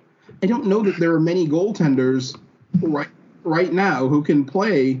load. I don't know that there are many goaltenders right now who can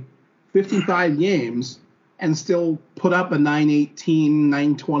play 55 games and still put up a 918,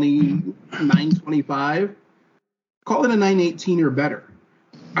 920, 925. Call it a 918 or better.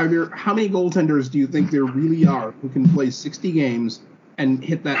 How many goaltenders do you think there really are who can play 60 games and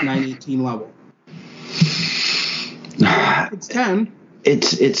hit that 918 level? It's 10.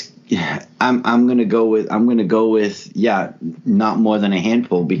 I'm gonna go with not more than a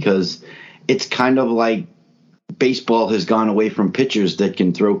handful, because it's kind of like baseball has gone away from pitchers that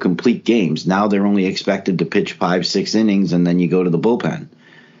can throw complete games. Now they're only expected to pitch 5-6 innings and then you go to the bullpen.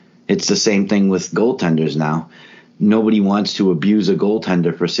 It's the same thing with goaltenders now. Nobody wants to abuse a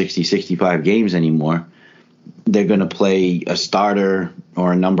goaltender for 60, 65 games anymore. They're going to play a starter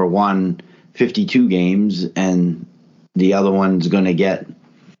or a number one 52 games, and the other one's going to get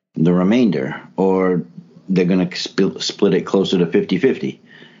the remainder, or they're going to split it closer to 50-50.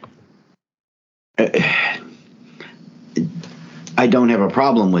 I don't have a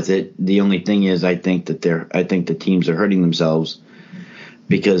problem with it. The only thing is I think the teams are hurting themselves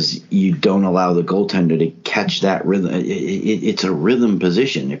because you don't allow the goaltender to catch that rhythm. It's a rhythm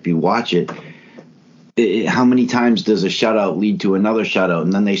position. If you watch it, how many times does a shutout lead to another shutout?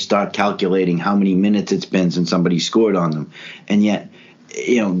 And then they start calculating how many minutes it's been since somebody scored on them. And yet,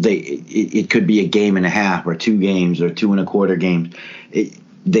 it could be a game and a half or 2 games or 2.25 games.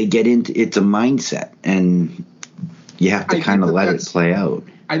 They get into, it's a mindset, and you have to kind of let it play out.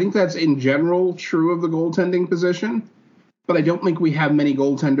 I think that's in general true of the goaltending position. But I don't think we have many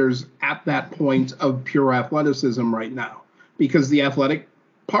goaltenders at that point of pure athleticism right now, because the athletic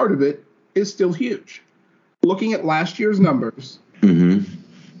part of it is still huge. Looking at last year's numbers,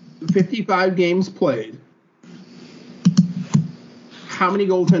 55 games played, how many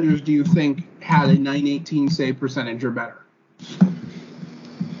goaltenders do you think had a 918 save percentage or better?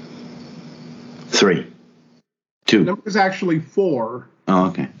 3. 2. The number is actually 4. Oh,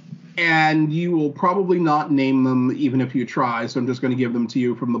 okay. And you will probably not name them even if you try, so I'm just going to give them to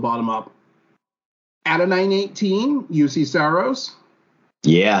you from the bottom up. At a 918, UC Saros.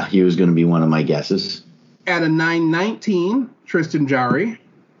 Yeah, he was going to be one of my guesses. At a 919, Tristan Jarry.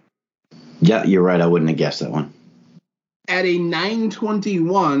 Yeah, you're right. I wouldn't have guessed that one. At a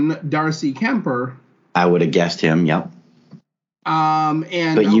 921, Darcy Kemper. I would have guessed him. Yep.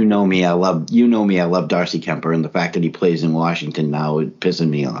 But you know me, I love Darcy Kemper, and the fact that he plays in Washington now is pissing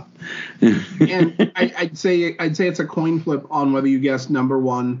me off. And I'd say it's a coin flip on whether you guess number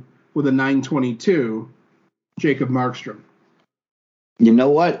one with a 922, Jacob Markstrom. You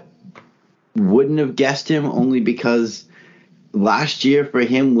know what? Wouldn't have guessed him, only because last year for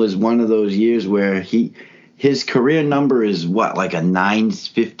him was one of those years where his career number is what, like a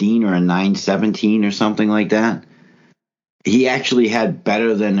 915 or a 917 or something like that. He actually had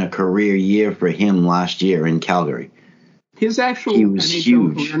better than a career year for him last year in Calgary. His actual he was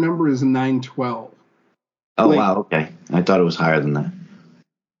huge. Career number is 912. Oh, wow, okay. I thought it was higher than that.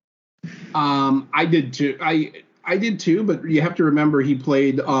 I did too. I did too, but you have to remember he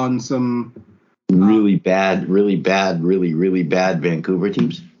played on some really bad Vancouver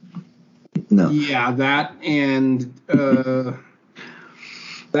teams. No. Yeah, that and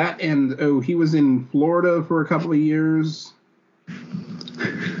he was in Florida for a couple of years.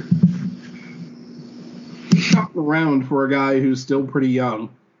 He's shopped around for a guy who's still pretty young.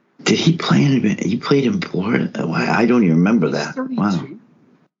 Did he play he played in Florida? I don't even remember that. 32. Wow.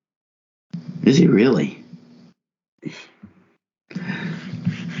 Is he really?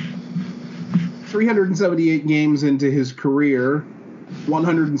 378 games into his career,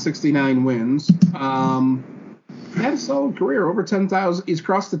 169 wins. He had a solid career, over 10,000. He's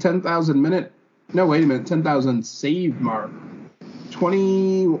crossed the 10,000 minute. No, wait a minute, 10,000 save mark. A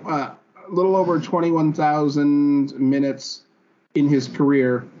little over 21,000 minutes in his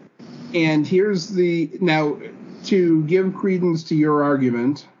career. And here's now to give credence to your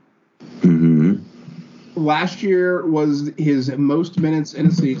argument. Mm-hmm. Last year was his most minutes in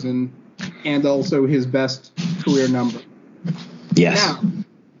a season, and also his best career number. Yes.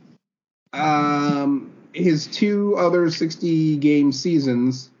 Now, his two other 60-game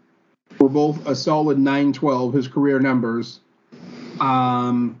seasons were both a solid 912, his career numbers.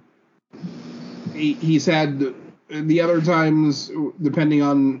 He's had the other times, depending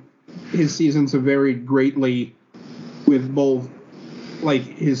on his seasons, have varied greatly with both, like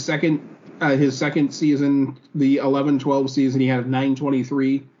his second season, the 11-12 season, he had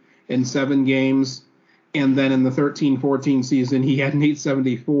 923 in 7 games. And then in the 13-14 season, he had an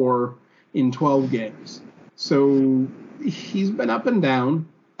 874 in 12 games. So he's been up and down.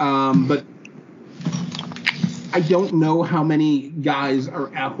 But I don't know how many guys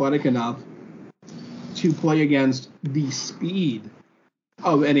are athletic enough to play against the speed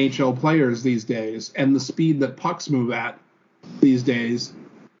of NHL players these days and the speed that pucks move at these days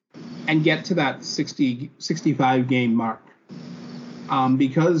and get to that 65 game mark.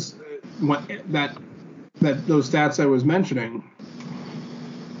 Because those stats I was mentioning,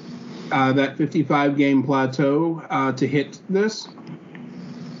 that 55 game plateau to hit this,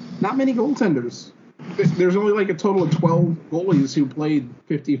 not many goaltenders. There's only like a total of 12 goalies who played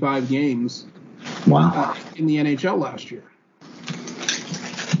 55 games. Wow. In the NHL last year.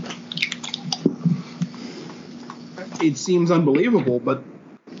 It seems unbelievable, but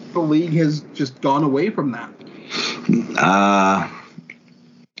the league has just gone away from that.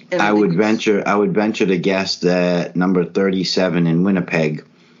 I would venture to guess that number 37 in Winnipeg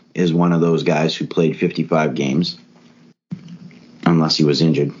is one of those guys who played 55 games, unless he was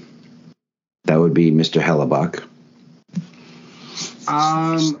injured. That would be Mr. Hellebuck.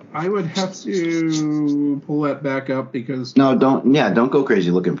 I would have to pull that back up because don't go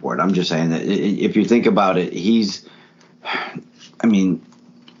crazy looking for it. I'm just saying that if you think about it,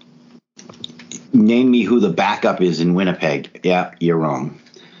 name me who the backup is in Winnipeg. Yeah, you're wrong.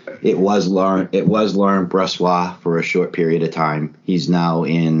 It was Laurent Brossoit for a short period of time. He's now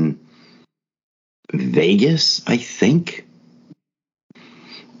in Vegas, I think.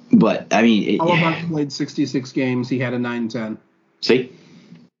 But Hellebuck played 66 games. He had a 910. See,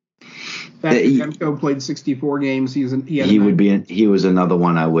 Demko played 64 games. He was another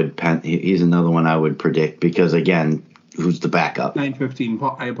one I would he's another one I would predict because again, who's the backup? 915.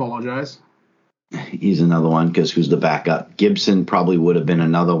 I apologize. He's another one because who's the backup? Gibson probably would have been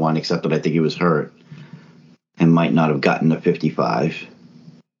another one, except that I think he was hurt and might not have gotten to 55.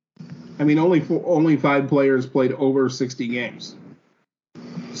 Only 5 players played over 60 games.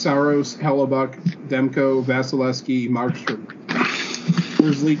 Saros, Hellebuck, Demko, Vasilevsky, Markstrom.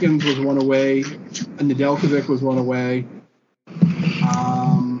 Merzlikins was one away. Nedeljkovic was one away.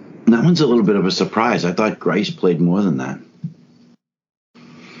 That one's a little bit of a surprise. I thought Greiss played more than that.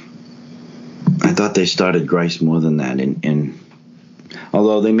 I thought they started Greiss more than that.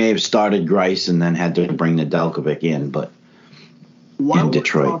 Although they may have started Greiss and then had to bring Nedeljkovic in, but while in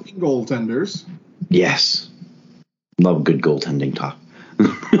Detroit. We're talking goaltenders. Yes. Love good goaltending talk.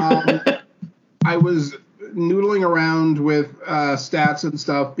 I was noodling around with stats and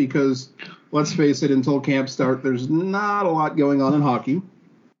stuff because, let's face it, until camp start, there's not a lot going on in hockey.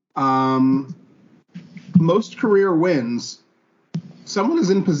 Most career wins, someone is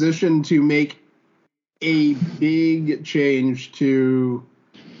in position to make a big change to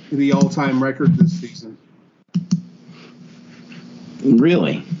the all-time record this season.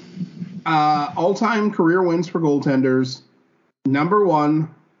 Really? All-time career wins for goaltenders. Number 1,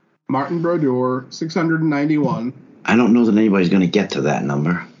 Martin Brodeur, 691. I don't know that anybody's going to get to that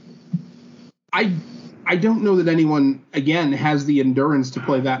number. I don't know that anyone, again, has the endurance to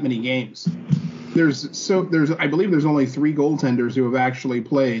play that many games. I believe there's only 3 goaltenders who have actually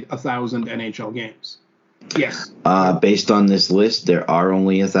played 1,000 NHL games. Yes. Based on this list, there are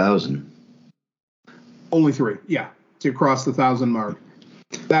only 1,000. Only 3, yeah, to cross the 1,000 mark.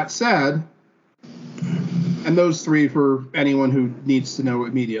 That said, and those 3 for anyone who needs to know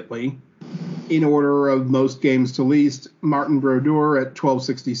immediately, in order of most games to least, Martin Brodeur at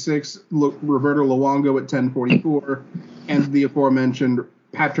 1266, Roberto Luongo at 1044, and the aforementioned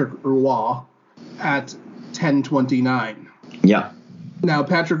Patrick Roy at 1029. Yeah. Now,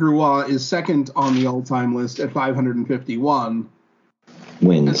 Patrick Roy is second on the all-time list at 551.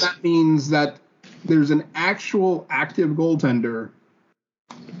 Wins. And that means that there's an actual active goaltender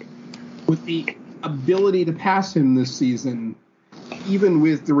with the ability to pass him this season, even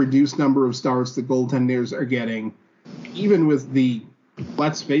with the reduced number of starts the goaltenders are getting, even with the,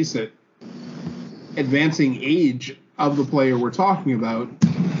 let's face it, advancing age of the player we're talking about,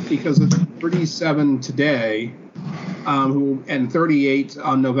 because it's 37 today, and 38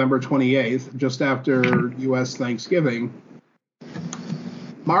 on November 28th, just after U.S. Thanksgiving.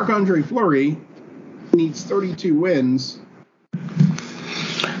 Marc-Andre Fleury needs 32 wins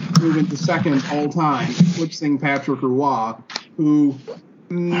to move into second all-time, eclipsing Patrick Roy, who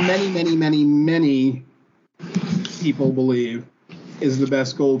many people believe is the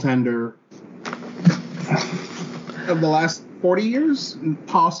best goaltender of the last 40 years,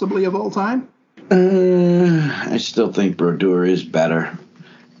 possibly of all time. I still think Brodeur is better.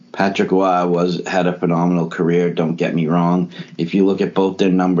 Patrick Roy had a phenomenal career, don't get me wrong. If you look at both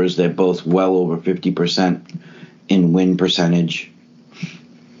their numbers, they're both well over 50% in win percentage.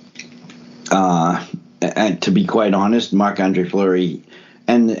 And to be quite honest, Marc-Andre Fleury,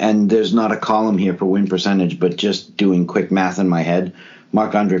 and there's not a column here for win percentage, but just doing quick math in my head,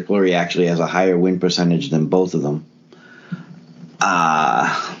 Marc-Andre Fleury actually has a higher win percentage than both of them.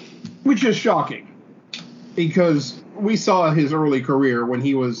 Which is shocking, because we saw his early career when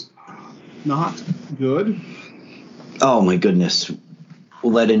he was not good. Oh, my goodness.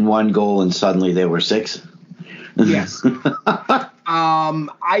 Let in one goal and suddenly there were six? Yes.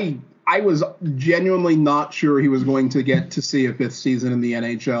 I was genuinely not sure he was going to get to see a fifth season in the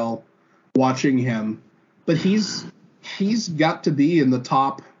NHL watching him. But he's got to be in the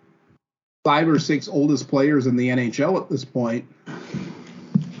top 5 or 6 oldest players in the NHL at this point.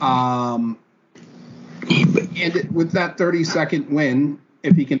 And with that 32nd win,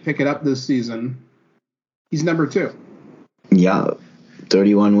 if he can pick it up this season, he's number 2. Yeah,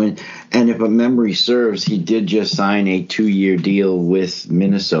 31 win. And if a memory serves, he did just sign a 2-year deal with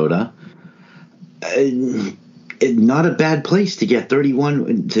Minnesota. Not a bad place to get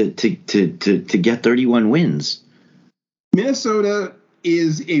 31 to get 31 wins. Minnesota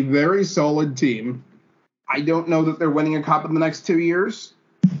is a very solid team. I don't know that they're winning a cup in the next 2 years.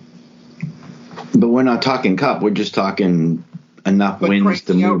 But we're not talking cup. We're just talking enough wins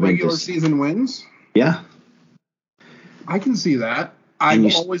to move regular season wins. Yeah, I can see that.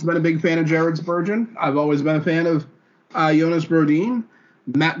 I've always been a big fan of Jared Spurgeon. I've always been a fan of Jonas Brodin.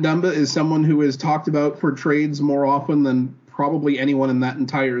 Matt Dumba is someone who is talked about for trades more often than probably anyone in that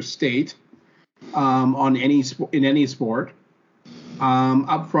entire state in any sport.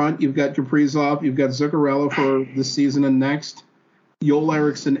 Up front, you've got Kaprizov, you've got Zuccarello for this season and next, Joel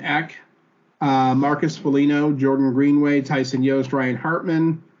Eriksson Ek, Marcus Foligno, Jordan Greenway, Tyson Yost, Ryan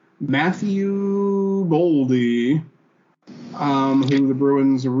Hartman, Matthew Boldy, who the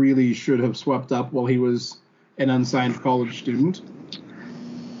Bruins really should have swept up while he was an unsigned college student.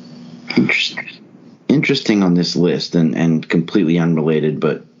 Interesting on this list, and completely unrelated,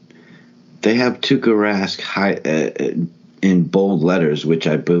 but they have Tuukka Rask in bold letters, which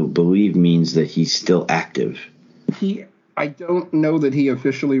I believe means that he's still active. I don't know that he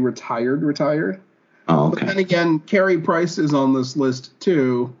officially retired. Oh, okay. But then again, Carey Price is on this list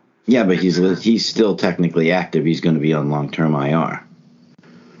too. Yeah, but he's still technically active. He's going to be on long-term IR.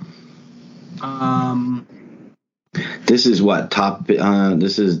 This is what top.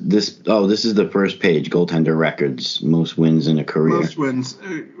 This is the first page. Goaltender records, most wins in a career. Most wins.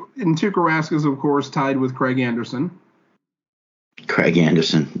 And Tuukka Rask is of course tied with Craig Anderson. Craig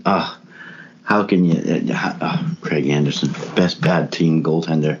Anderson. How can you? Craig Anderson, best bad team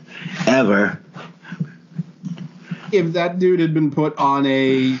goaltender ever. If that dude had been put on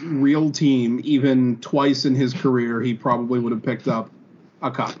a real team even twice in his career, he probably would have picked up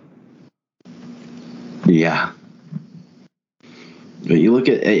a cup. Yeah. But you look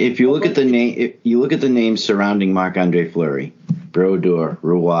at the names surrounding Marc-Andre Fleury, Brodeur,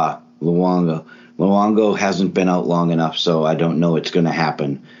 Roy, Luongo. Luongo hasn't been out long enough, so I don't know it's going to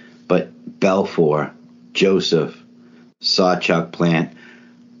happen. But Belfour, Joseph, Sawchuk, Plant.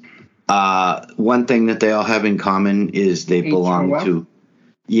 One thing that they all have in common is they belong to.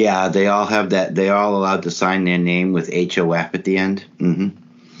 Yeah, they all have that. They are all allowed to sign their name with HOF at the end. Mm-hmm.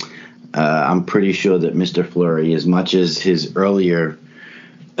 I'm pretty sure that Mr. Fleury, as much as his earlier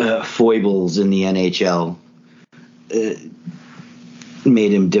foibles in the NHL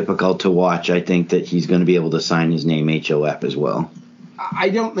made him difficult to watch, I think that he's going to be able to sign his name HOF as well. I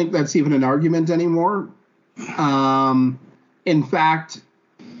don't think that's even an argument anymore. In fact,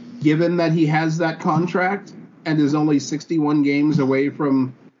 given that he has that contract and is only 61 games away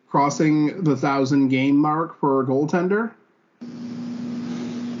from crossing the 1,000 game mark for a goaltender,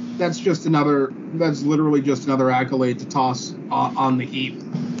 that's literally just another accolade to toss on the heap.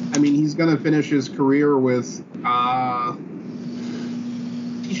 I mean, he's going to finish his career with,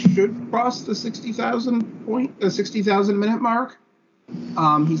 he should cross the 60,000 minute mark.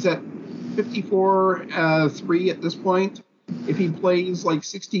 He's at 54.3 at this point. If he plays like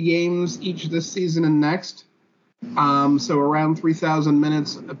 60 games each this season and next, so around 3,000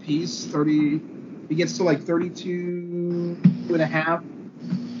 minutes apiece, he gets to like 32 and a half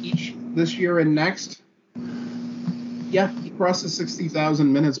each this year and next. Yeah, he crosses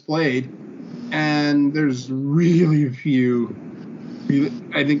 60,000 minutes played, and there's really few.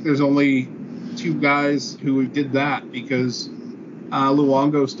 I think there's only two guys who did that, because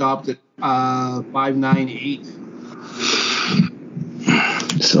Luongo stopped at 598.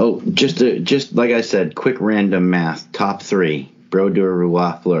 So just like I said, quick random math. Top three: Brodeur,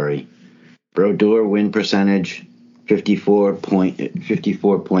 Roy, Fleury. Brodeur win percentage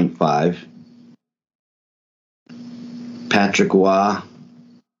 54.5. Patrick Roy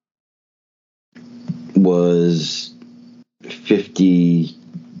was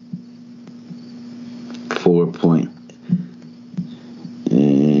 54 point.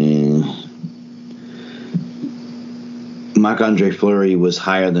 Marc-Andre Fleury was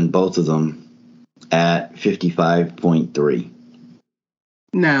higher than both of them at 55.3.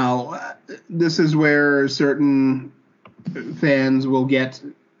 Now, this is where certain fans will get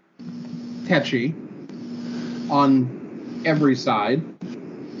tetchy on every side.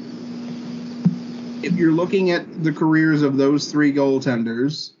 If you're looking at the careers of those three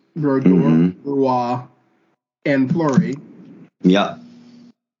goaltenders, Brodeur, Roy, and Fleury, yeah,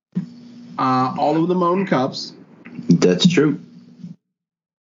 all of them own cups. That's true.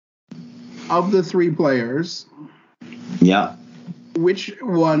 Of the three players, yeah, which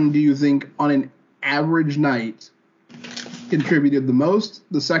one do you think on an average night contributed the most,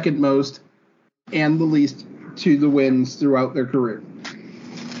 the second most, and the least to the wins throughout their career?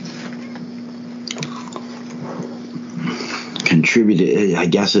 Contributed, I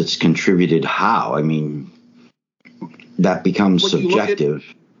guess it's contributed how? I mean, that becomes subjective.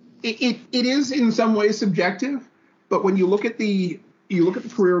 It is in some ways subjective, but when you look at the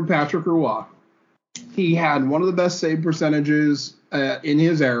career of Patrick Roy, he had one of the best save percentages in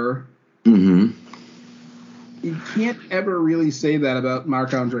his era. Mm-hmm. You can't ever really say that about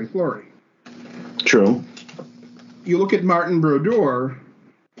Marc-Andre Fleury. True. You look at Martin Brodeur,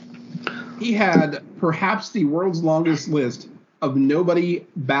 he had perhaps the world's longest list of nobody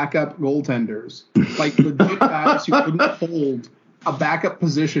backup goaltenders, like legit guys who couldn't hold a backup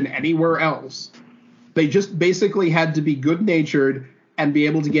position anywhere else. They just basically had to be good-natured and be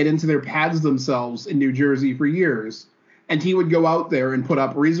able to get into their pads themselves in New Jersey for years. And he would go out there and put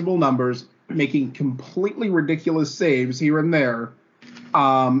up reasonable numbers, making completely ridiculous saves here and there,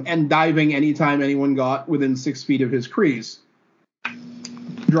 and diving anytime anyone got within 6 feet of his crease.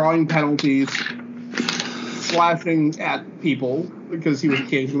 Drawing penalties, slashing at people, because he was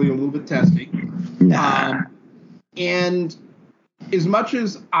occasionally a little bit testy. And as much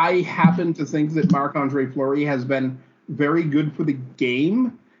as I happen to think that Marc-Andre Fleury has been very good for the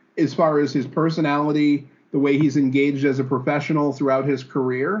game, as far as his personality, the way he's engaged as a professional throughout his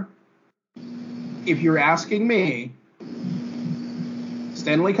career, if you're asking me,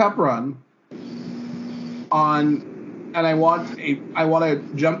 Stanley Cup run and I want to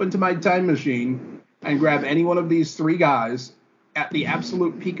jump into my time machine and grab any one of these three guys at the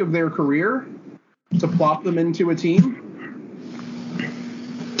absolute peak of their career to plop them into a team,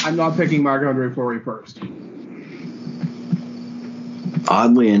 I'm not picking Marc-Andre Fleury first.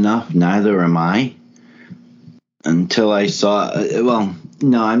 Oddly enough, neither am I. Until I saw, well,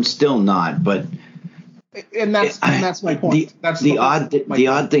 no, I'm still not. But and that's my point. The odd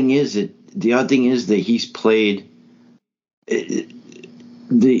thing is that he's played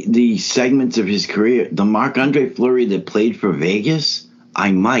the segments of his career. The Marc-Andre Fleury that played for Vegas,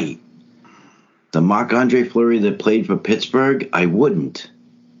 I might. The Marc-Andre Fleury that played for Pittsburgh, I wouldn't.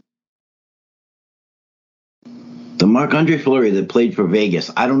 The Marc-Andre Fleury that played for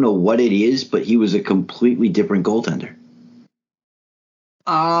Vegas, I don't know what it is, but he was a completely different goaltender.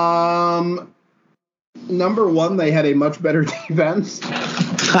 Number one, they had a much better defense.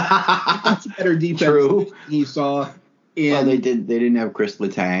 Much better defense. True. He saw in. Well, they didn't have Chris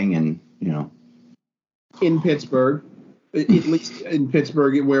Letang, and in Pittsburgh, at least in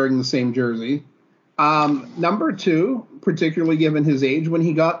Pittsburgh, wearing the same jersey. Number two, particularly given his age when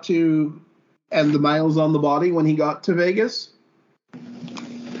he got to. And the miles on the body when he got to Vegas,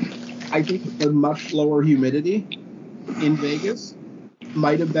 I think the much lower humidity in Vegas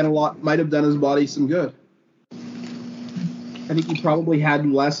might have done his body some good. I think he probably had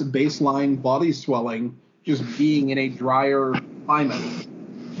less baseline body swelling just being in a drier climate.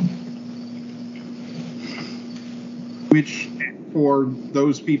 Which, for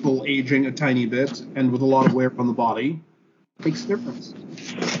those people aging a tiny bit and with a lot of wear on the body, makes a difference.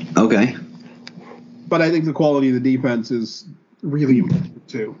 Okay. But I think the quality of the defense is really important,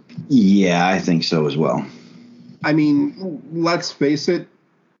 too. Yeah, I think so as well. I mean, let's face it,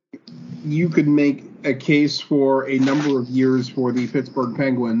 you could make a case for a number of years for the Pittsburgh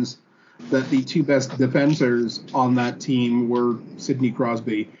Penguins that the two best defenders on that team were Sidney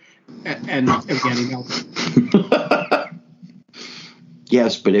Crosby and Evgeny Malkin.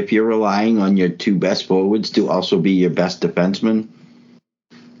 Yes, but if you're relying on your two best forwards to also be your best defenseman.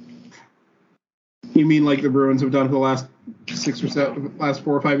 You mean like the Bruins have done for the last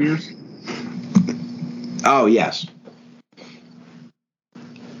 4 or 5 years? Oh, yes.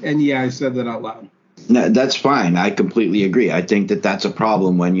 And yeah, I said that out loud. No, that's fine. I completely agree. I think that that's a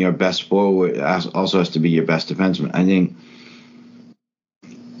problem when your best forward also has to be your best defenseman. I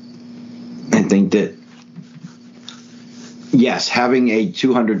think that, yes, having a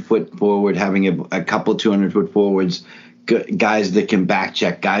 200-foot forward, having a couple 200-foot forwards, guys that can back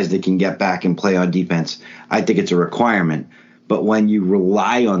check, guys that can get back and play on defense, I think it's a requirement. But when you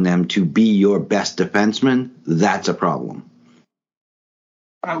rely on them to be your best defenseman, that's a problem.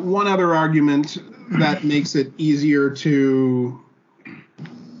 One other argument that makes it easier to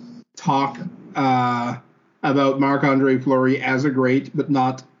talk about Marc-Andre Fleury as a great, but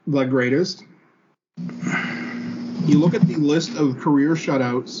not the greatest. You look at the list of career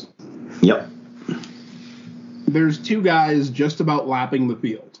shutouts. Yep. There's two guys just about lapping the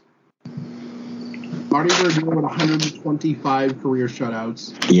field. Marty Brodeur with 125 career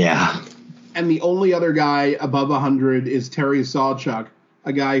shutouts. Yeah. And the only other guy above 100 is Terry Sawchuk,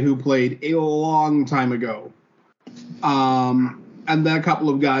 a guy who played a long time ago. And then a couple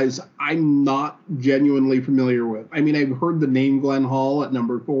of guys I'm not genuinely familiar with. I mean, I've heard the name Glenn Hall at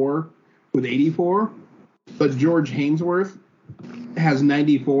number 4 with 84, but George Hainsworth has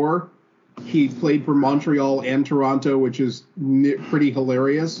 94. He played for Montreal and Toronto, which is pretty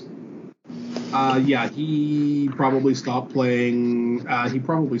hilarious. Yeah, he probably stopped playing. He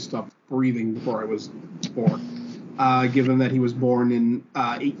probably stopped breathing before I was born, given that he was born in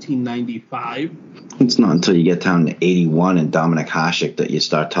 1895. It's not until you get down to 81 and Dominic Hasek that you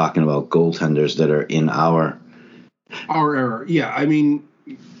start talking about goaltenders that are in our era. Yeah, I mean,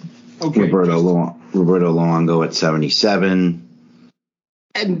 okay. Roberto Luongo at 77.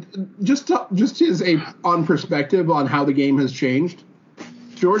 And just as on perspective on how the game has changed,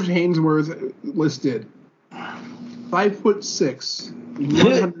 George Hainsworth listed 5'6",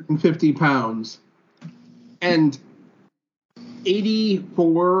 150 pounds, and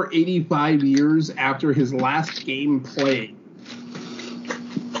 85 years after his last game played.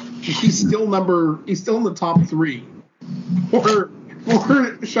 He's still in the top 3 for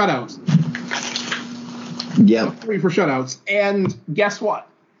shutouts. Yeah. 3 for shutouts. And guess what?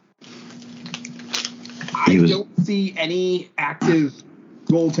 I don't see any active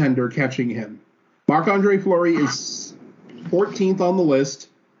goaltender catching him. Marc-Andre Fleury is 14th on the list.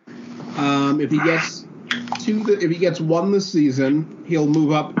 If he gets 1 this season, he'll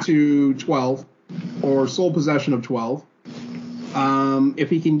move up to 12 or sole possession of 12. If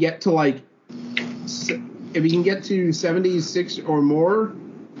he can get to 76 or more,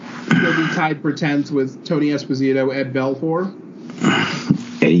 he'll be tied for 10th with Tony Esposito, Ed Belfour.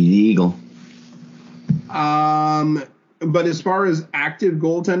 Eddie the Eagle. But as far as active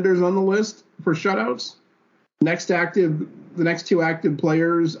goaltenders on the list for shutouts, the next 2 active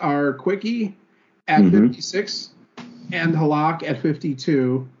players are Quickie at 56 and Halak at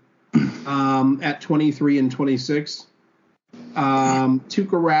 52, at 23 and 26. Tuukka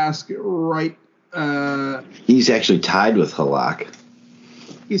Rask right. He's actually tied with Halak.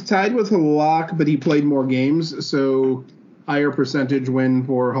 He's tied with Halak, but he played more games, so higher percentage win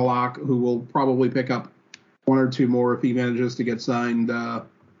for Halak, who will probably pick up 1 or 2 more if he manages to get signed. Or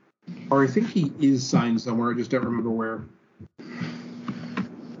I think he is signed somewhere. I just don't remember where.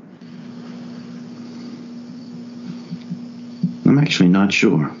 I'm actually not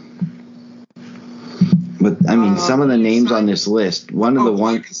sure. But, I mean, some of the names on this list,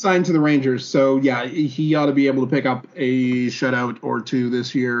 he's signed to the Rangers, so, yeah, he ought to be able to pick up a shutout or 2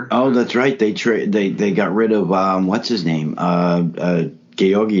 this year. Oh, that's right. They got rid of, what's his name?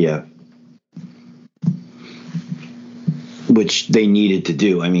 Georgiev. Which they needed to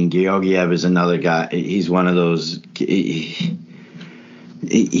do. I mean, Georgiev is another guy. He's one of those. He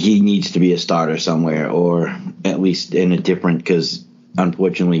needs to be a starter somewhere, or at least in a different. Because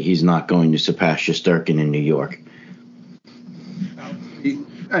unfortunately, he's not going to surpass Shesterkin in New York.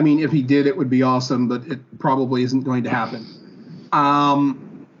 I mean, if he did, it would be awesome, but it probably isn't going to happen.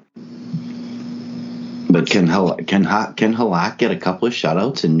 But can Halak get a couple of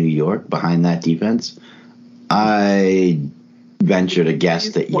shutouts in New York behind that defense? I venture to guess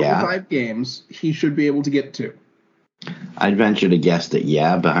that 25 games, he should be able to get 2. I'd venture to guess that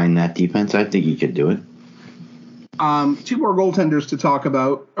behind that defense, I think he could do it. 2 more goaltenders to talk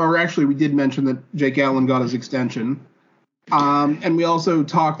about, or actually we did mention that Jake Allen got his extension. And we also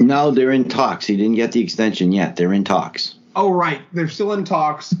talked... No, they're in talks. He didn't get the extension yet. They're in talks. Oh, right. They're still in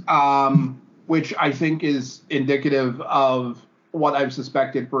talks, which I think is indicative of what I've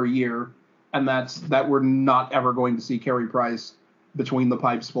suspected for a year, and that's that we're not ever going to see Carey Price between the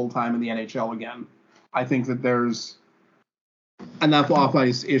pipes full-time in the NHL again. I think that there's enough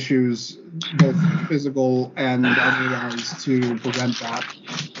off-ice issues, both physical and otherwise, to prevent that.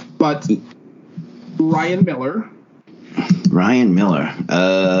 But Ryan Miller,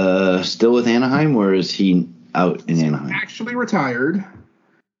 still with Anaheim, or is he out in Anaheim? Actually retired,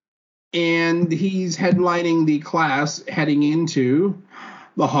 and he's headlining the class heading into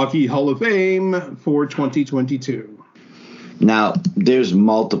the Hockey Hall of Fame for 2022. Now, there's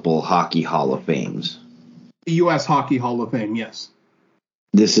multiple Hockey Hall of Fames. The U.S. Hockey Hall of Fame, yes.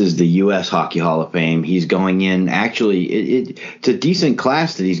 This is the U.S. Hockey Hall of Fame. He's going in. Actually, it's a decent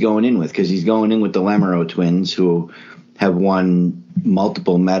class that he's going in with, because he's going in with the Lamoureux twins, who have won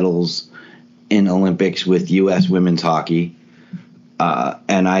multiple medals in Olympics with U.S. women's hockey.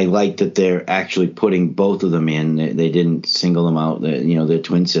 And I like that they're actually putting both of them in. They didn't single them out. They're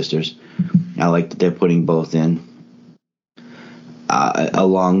twin sisters. I like that they're putting both in.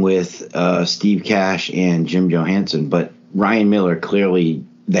 Along with Steve Cash and Jim Johansson. But Ryan Miller, clearly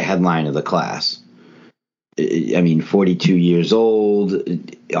the headline of the class. I mean, 42 years old,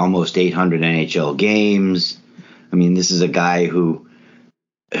 almost 800 NHL games. I mean, this is a guy who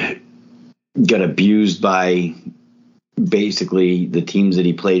got abused by basically the teams that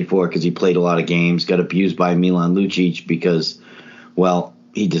he played for, because he played a lot of games, got abused by Milan Lucic because, well,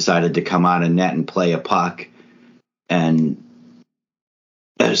 he decided to come out of net and play a puck. And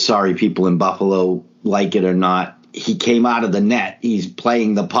sorry, people in Buffalo, like it or not, he came out of the net. He's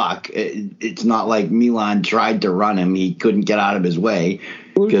playing the puck. It's not like Milan tried to run him. He couldn't get out of his way.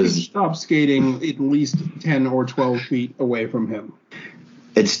 Because stopped skating at least 10 or 12 feet away from him.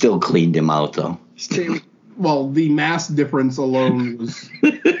 It still cleaned him out, though. Well, the mass difference alone was...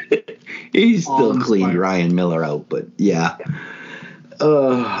 He still cleaned Ryan Miller out, but yeah.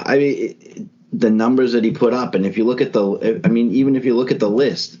 I mean, the numbers that he put up, and if you look at even if you look at the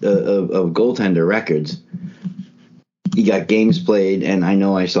list of goaltender records, he got games played, and I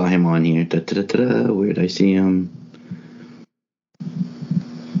know I saw him on here. Where did I see him?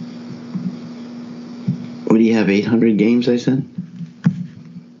 What do you have, 800 games, I said?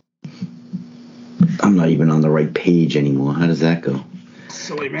 I'm not even on the right page anymore. How does that go?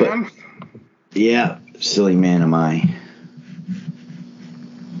 Silly man. Yeah, silly man am I.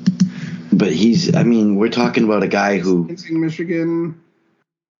 But we're talking about a guy who... Michigan,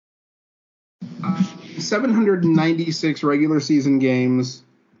 796 regular season games,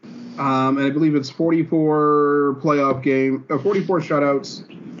 and I believe it's 44 44 shutouts.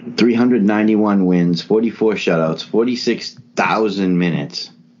 391 wins, 44 shutouts, 46,000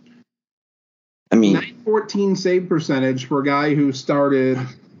 minutes. I mean, 914 save percentage for a guy who started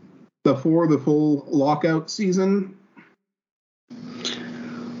before the full lockout season.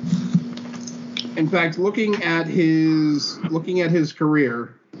 In fact, looking at his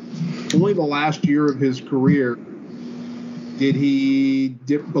career, only the last year of his career did he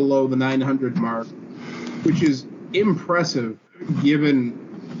dip below the 900 mark, which is impressive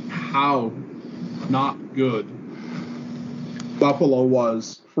given how not good Buffalo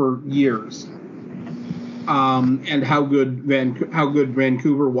was for years, and how good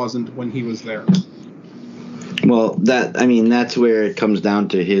Vancouver wasn't when he was there. Well, that's where it comes down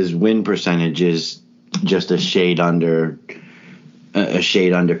to. His win percentage is just a shade under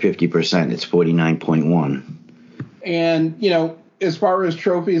 50%. It's 49.1. And as far as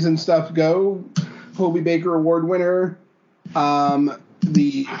trophies and stuff go, Hobey Baker Award winner,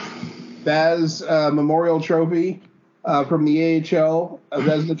 the Baz Memorial Trophy from the AHL, a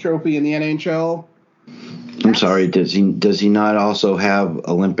Vezina Trophy in the NHL. I'm sorry, does he not also have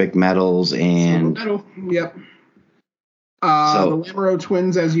Olympic medals and... Medal, yep. The Lamoureux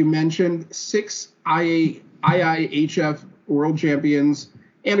twins, as you mentioned, 6 IIHF World Champions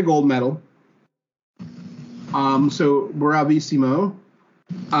and a gold medal. So bravissimo.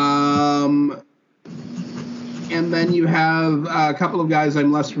 And then you have a couple of guys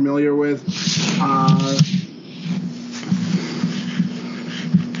I'm less familiar with.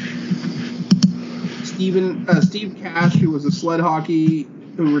 Steve Cash, who was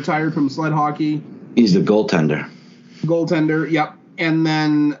who retired from sled hockey. He's the goaltender. Yep. And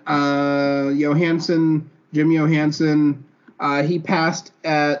then Jim Johansson, he passed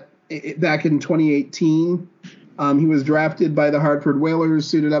back in 2018. He was drafted by the Hartford Whalers,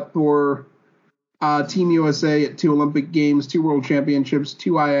 suited up for Team USA at 2 Olympic Games, 2 World Championships,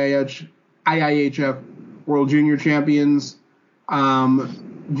 2 IIHF World Junior Champions.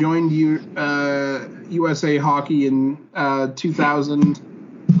 Joined USA Hockey in 2000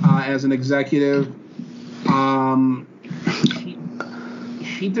 as an executive.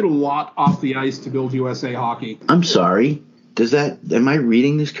 He did a lot off the ice to build USA Hockey. I'm sorry. Am I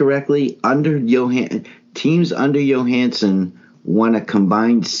reading this correctly? Teams under Johansson won a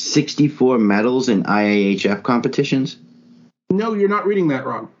combined 64 medals in IIHF competitions? No, you're not reading that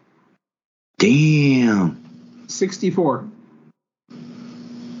wrong. Damn. 64.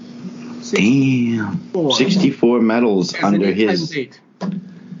 Damn. 64 medals under his.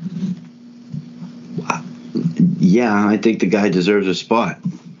 Yeah, I think the guy deserves a spot.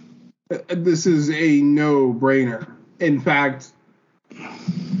 This is a no-brainer. In fact,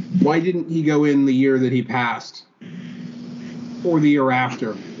 why didn't he go in the year that he passed? Or the year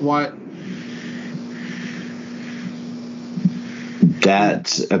after? What?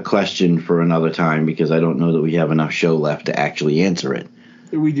 That's a question for another time because I don't know that we have enough show left to actually answer it.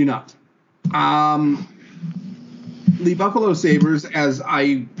 We do not. The Buffalo Sabres, as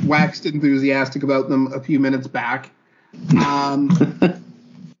I waxed enthusiastic about them a few minutes back,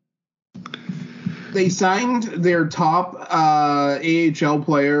 they signed their top AHL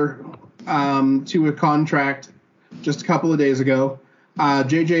player to a contract just a couple of days ago.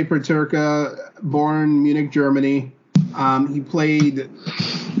 JJ Peterka, born Munich, Germany. He played,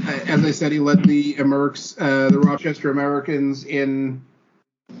 as I said, he led the Rochester Americans in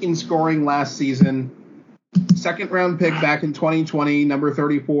scoring last season. Second round pick back in 2020, number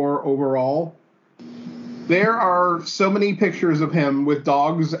 34 overall. There are so many pictures of him with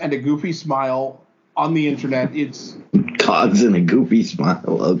dogs and a goofy smile on the internet. It's dogs and a goofy smile.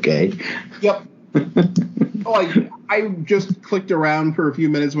 Okay. Yep. I just clicked around for a few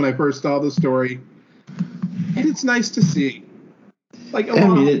minutes when I first saw the story, and it's nice to see.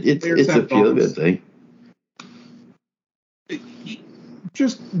 It's a feel-good thing.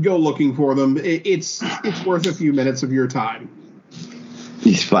 Just go looking for them. It's worth a few minutes of your time.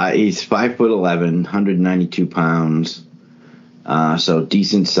 He's 5'11", 192 pounds, so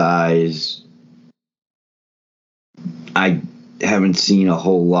decent size. I haven't seen a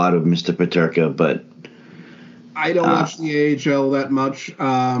whole lot of Mr. Peterka, but I don't watch the AHL that much.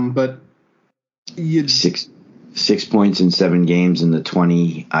 But you 6 points in 7 games in the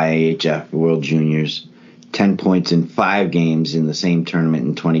 20 IIHF World Juniors. 10 points in 5 games in the same tournament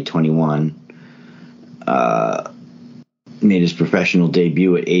in 2021. Made his professional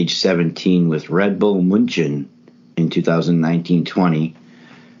debut at age 17 with Red Bull München in 2019-20.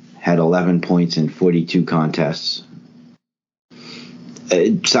 Had 11 points in 42 contests.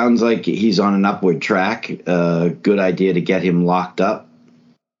 It sounds like he's on an upward track. Good idea to get him locked up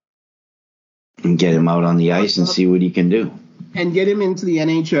and get him out on the ice and see what he can do. And get him into the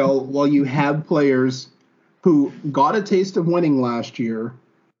NHL while you have players who got a taste of winning last year,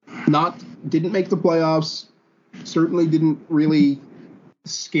 didn't make the playoffs, certainly didn't really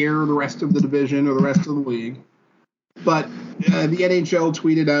scare the rest of the division or the rest of the league. But the NHL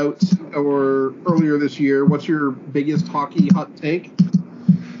tweeted out earlier this year, what's your biggest hockey hot take?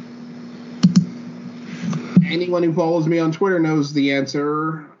 Anyone who follows me on Twitter knows the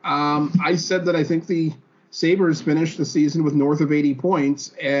answer. I said that I think the Sabres finished the season with north of 80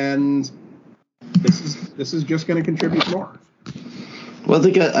 points, and this is just going to contribute more. Well,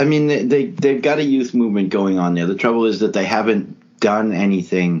 they've got a youth movement going on there. The trouble is that they haven't done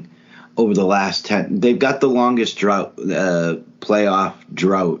anything over the last 10. They've got the longest playoff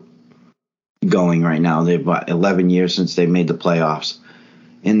drought going right now. They've got 11 years since they made the playoffs.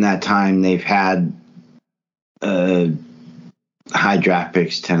 In that time, they've had high draft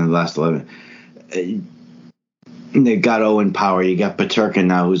picks, 10 of the last 11. They've got Owen Power. You got Peterka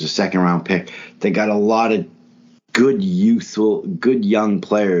now, who's a second-round pick. They got a lot of good young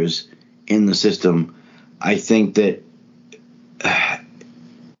players in the system. I think that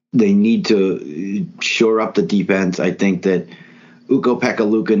they need to shore up the defense. I think that Ukko-Pekka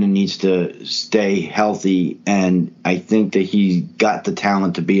Luukkonen needs to stay healthy, and I think that he's got the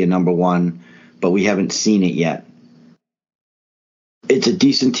talent to be a number one, but we haven't seen it yet. It's a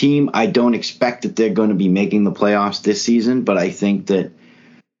decent team. I don't expect that they're going to be making the playoffs this season, but I think that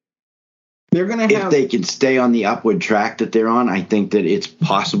They're going to have. If they can stay on the upward track that they're on, I think that it's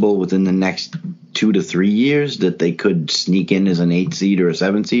possible within the next 2 to 3 years that they could sneak in as an 8 seed or a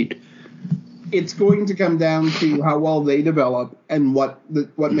 7 seed. It's going to come down to how well they develop and what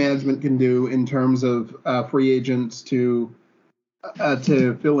management can do in terms of free agents to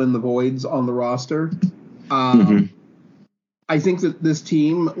fill in the voids on the roster. I think that this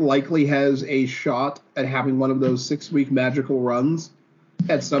team likely has a shot at having one of those 6-week magical runs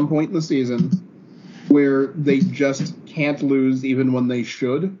at some point in the season where they just can't lose even when they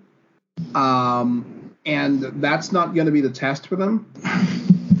should. And that's not going to be the test for them.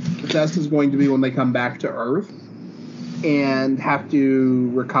 The test is going to be when they come back to earth and have to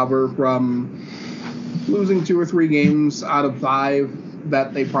recover from losing 2 or 3 games out of 5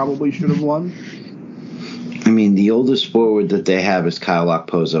 that they probably should have won. I mean, the oldest forward that they have is Kyle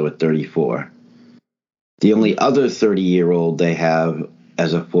Okposo at 34. The only other 30-year-old they have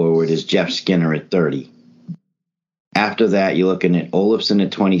as a forward is Jeff Skinner at 30. After that, you're looking at Olofsson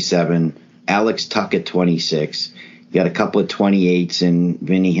at 27, Alex Tuck at 26. You got a couple of 28s in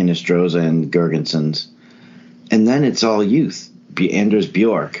Vinny Hinostroza and Gergensons. And then it's all youth. Anders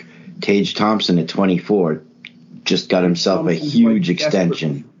Bjork, Tage Thompson at 24, just got himself a huge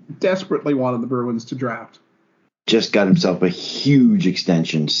extension. Desperately wanted the Bruins to draft. Just got himself a huge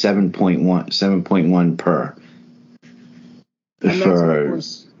extension, 7.1 per. For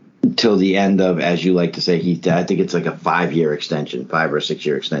till the end of, as you like to say, I think it's like a 5-year extension, 5 or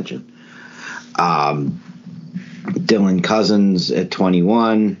 6-year extension. Dylan Cousins at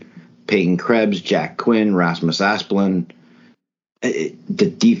 21, Peyton Krebs, Jack Quinn, Rasmus Asplund. The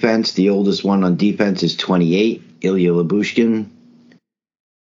defense, the oldest one on defense is 28, Ilya Lyubushkin.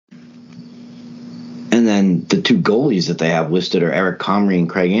 And then the 2 goalies that they have listed are Eric Comrie and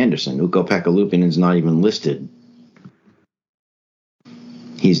Craig Anderson. Ukko-Pekka Luukkonen is not even listed.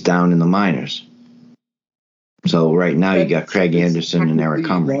 He's down in the minors. So right now you got Craig Anderson and Eric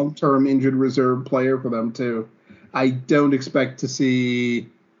Comrie. Long-term injured reserve player for them too. I don't expect to see.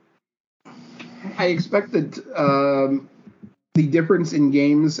 I expect that the difference in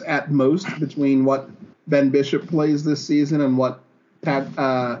games at most between what Ben Bishop plays this season and what Carey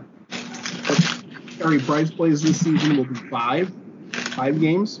Price plays this season will be 5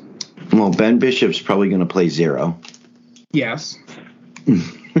 games. Well, Ben Bishop's probably going to play 0. Yes.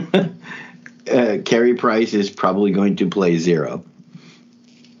 Carey Price is probably going to play 0.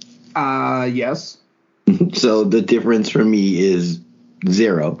 Yes. So the difference for me is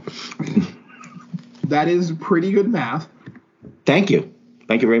 0. That is pretty good math. Thank you.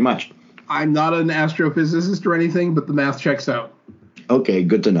 Thank you very much. I'm not an astrophysicist or anything, but the math checks out. Okay,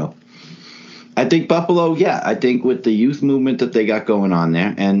 good to know. I think Buffalo, I think with the youth movement that they got going on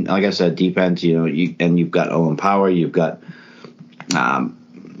there, and like I said, defense, you've got Owen Power, you've got Rasmus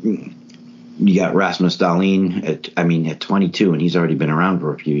Dahlin at 22, and he's already been around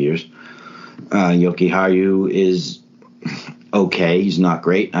for a few years. Yoki Haru is okay. He's not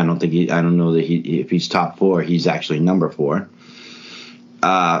great. I don't know that if he's top 4, he's actually number 4.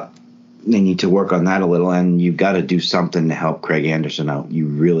 They need to work on that a little, and you've got to do something to help Craig Anderson out. You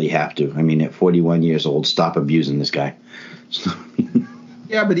really have to. I mean, at 41 years old, stop abusing this guy.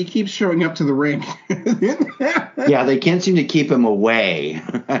 Yeah, but he keeps showing up to the rink. Yeah, they can't seem to keep him away.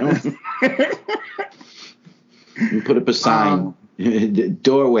 You put up a sign,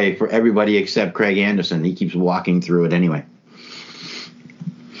 doorway for everybody except Craig Anderson. He keeps walking through it anyway.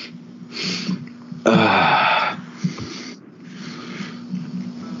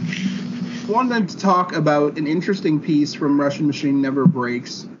 Wanted to talk about an interesting piece from Russian Machine Never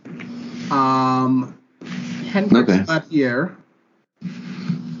Breaks. Hendrix Lapierre.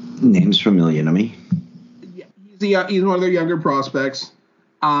 Name's familiar to me. He's one of their younger prospects.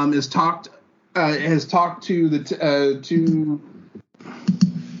 Has talked to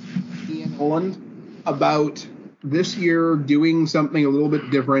Ian Holland about this year doing something a little bit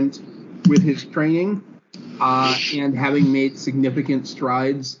different with his training and having made significant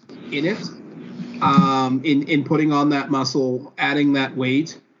strides in it. In putting on that muscle, adding that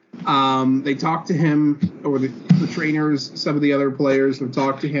weight. They talked to him, or the trainers, some of the other players have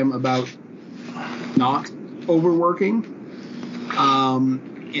talked to him about not overworking,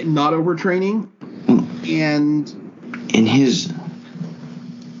 not overtraining, and in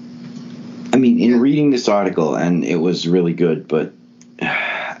reading this article, and it was really good, but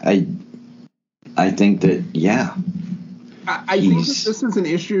I think that, I think that this is an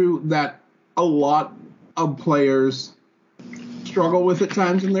issue that a lot of players struggle with at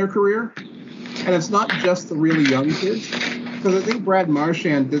times in their career. And it's not just the really young kids. Because I think Brad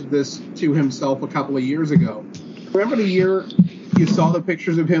Marchand did this to himself a couple of years ago. Remember the year you saw the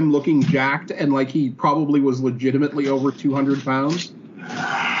pictures of him looking jacked and like he probably was legitimately over 200 pounds?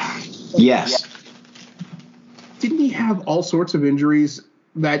 Yes. Didn't he have all sorts of injuries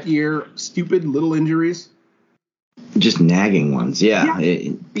that year? Stupid little injuries? Just nagging ones, yeah.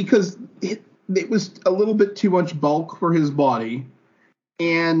 Because it was a little bit too much bulk for his body,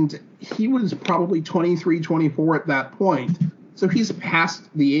 and he was probably 23, 24 at that point. So he's past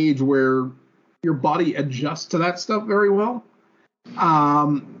the age where your body adjusts to that stuff very well.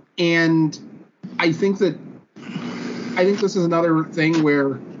 And I think this is another thing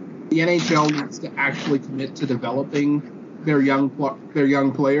where the NHL needs to actually commit to developing their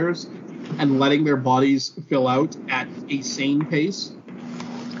young players and letting their bodies fill out at a sane pace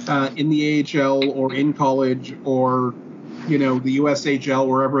in the AHL or in college or, the USHL,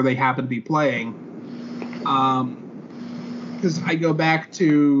 wherever they happen to be playing. Because I go back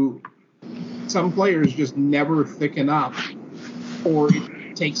to some players just never thicken up, or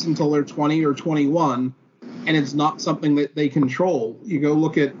it takes until they're 20 or 21, and it's not something that they control. You go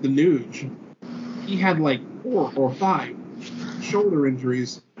look at the Nuge. He had like 4 or 5 shoulder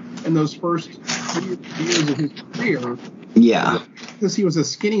injuries in those first years of his career. Yeah. Because he was a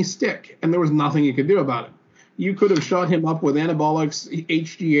skinny stick, and there was nothing you could do about it. You could have shot him up with anabolics,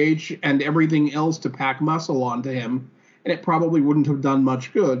 HGH, and everything else to pack muscle onto him, and it probably wouldn't have done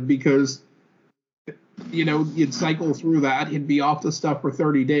much good because, you'd cycle through that, he'd be off the stuff for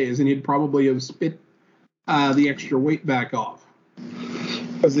 30 days, and he'd probably have spit the extra weight back off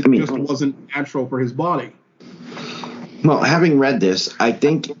because it just wasn't natural for his body. Well, having read this, I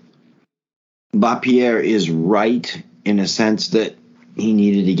think LaPierre is right in a sense that he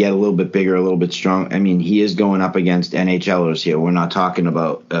needed to get a little bit bigger, a little bit strong. I mean, he is going up against NHLers here. We're not talking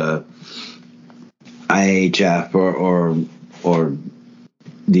about IHF or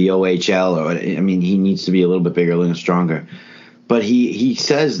the OHL. He needs to be a little bit bigger, a little stronger. But he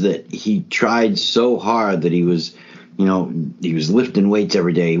says that he tried so hard that he was lifting weights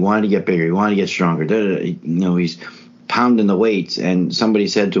every day. He wanted to get bigger. He wanted to get stronger. He's pounding the weights, and somebody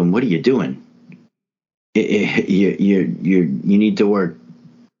said to him, "What are you doing? You need to work.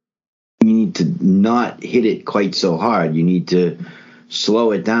 You need to not hit it quite so hard. You need to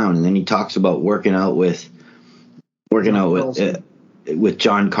slow it down." And then he talks about working out with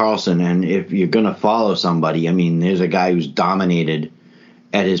John Carlson. And if you're going to follow somebody, there's a guy who's dominated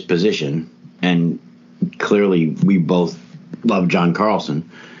at his position, and clearly we both love John Carlson.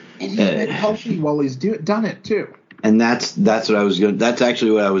 And he's been healthy while he's done it too. And that's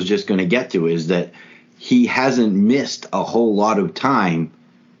actually what I was just going to get to, is that he hasn't missed a whole lot of time,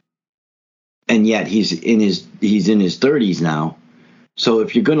 and yet he's in his 30s now. So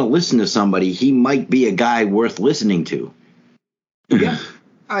if you're going to listen to somebody, he might be a guy worth listening to. Yeah,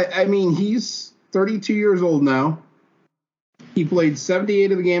 he's 32 years old now. He played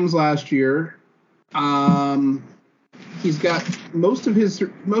 78 of the games last year. He's got most of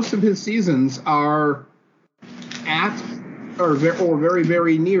his seasons are at or very,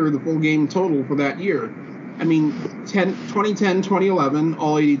 very near the full game total for that year. 2010, 2011,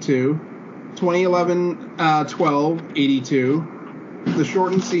 all 82. 2011, 12, 82. The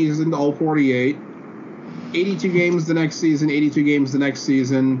shortened season, all 48. 82 games the next season, 82 games the next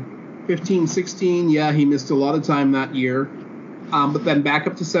season. 15, 16, yeah, he missed a lot of time that year. But then back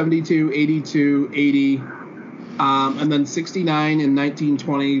up to 72, 82, 80, and then 69 and 19,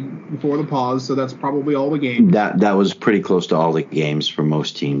 20 before the pause, so that's probably all the games. That was pretty close to all the games for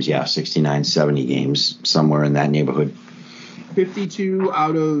most teams, yeah, 69, 70 games, somewhere in that neighborhood. 52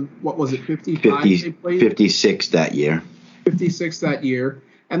 out of, 55 they played? 56 that year. 56 that year.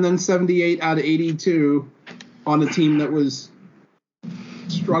 And then 78 out of 82 on a team that was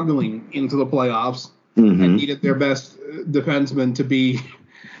struggling into the playoffs and needed their best defenseman to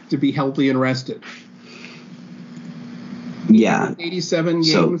be healthy and rested. Yeah. 87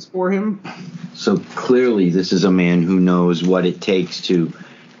 games for him. So clearly this is a man who knows what it takes to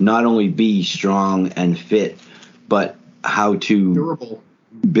not only be strong and fit, but how to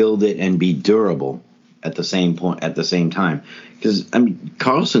build it and be durable at the same time. Because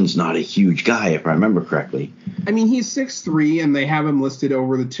Carlson's not a huge guy, if I remember correctly. He's 6'3", and they have him listed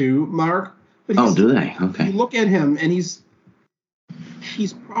over the 2 mark. But do they? Okay. You look at him, and he's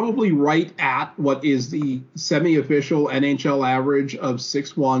probably right at what is the semi-official NHL average of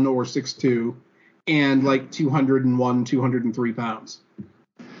 6'1" or 6'2", and like 201, 203 pounds.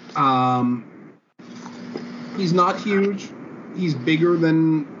 He's not huge. He's bigger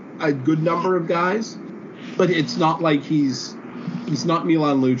than a good number of guys, but it's not like he's not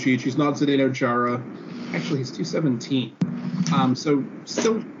Milan Lucic. He's not Zdeno Chara. Actually, he's 217. So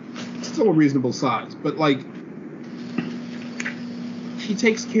still a reasonable size, but like he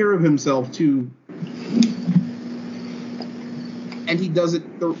takes care of himself too, and he does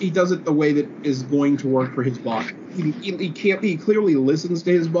it the way that is going to work for his body. He clearly listens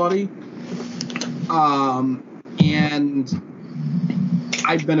to his body, and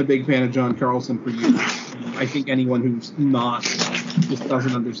I've been a big fan of John Carlson for years. I think anyone who's not just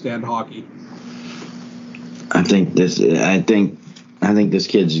doesn't understand hockey. I think this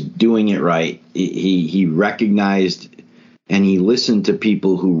kid's doing it right. He recognized and he listened to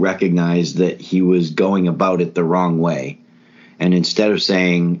people who recognized that he was going about it the wrong way. And instead of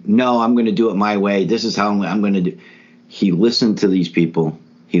saying, no, I'm going to do it my way, this is how I'm going to do, he listened to these people.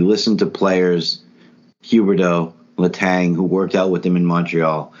 He listened to players, Huberdeau, Letang, who worked out with him in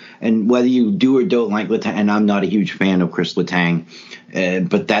Montreal. And whether you do or don't like Letang, and I'm not a huge fan of Chris Letang,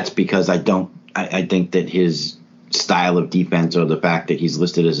 but that's because I think that his style of defense or the fact that he's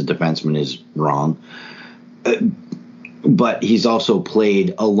listed as a defenseman is wrong. But he's also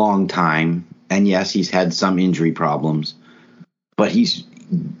played a long time, and yes, he's had some injury problems. But his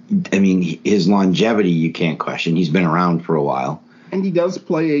longevity you can't question. He's been around for a while. And he does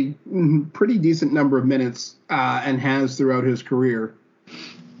play a pretty decent number of minutes and has throughout his career.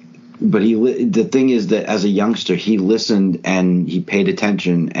 But the thing is that as a youngster, he listened and he paid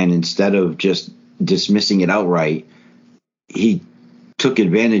attention, and instead of just dismissing it outright, he took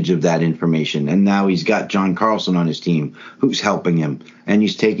advantage of that information. And now he's got John Carlson on his team who's helping him, and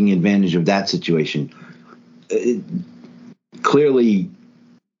he's taking advantage of that situation. Clearly,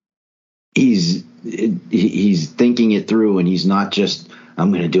 he's thinking it through, and he's not just,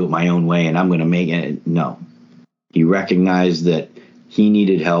 I'm going to do it my own way and I'm going to make it. No. He recognized that he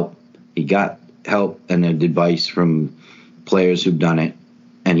needed help. He got help and advice from players who've done it,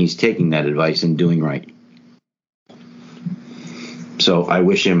 and he's taking that advice and doing right. So I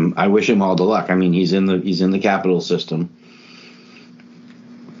wish him all the luck. I mean, he's in the capital system.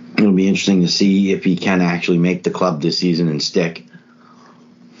 It'll be interesting to see if he can actually make the club this season and stick.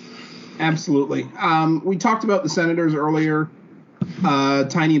 Absolutely. We talked about the Senators earlier a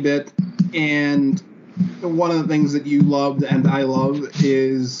tiny bit, and one of the things that you loved and I love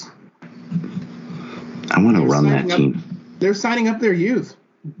is I want to run that team. They're signing up their youth.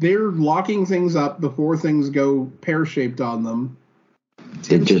 They're locking things up before things go pear-shaped on them.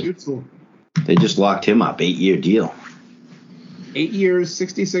 They just locked him up. 8-year deal. 8 years,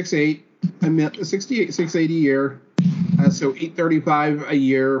 68 a year. So $835 a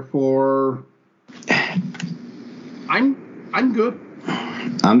year for. I'm good.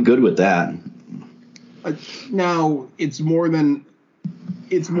 I'm good with that. Now it's more than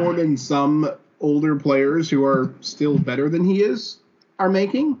some older players who are still better than he is are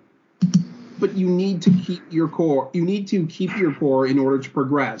making. But you need to keep your core. You need to keep your core in order to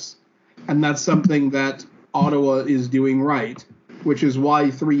progress, and that's something that Ottawa is doing right. Which is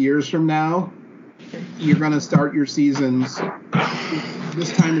why 3 years from now, you're going to start your seasons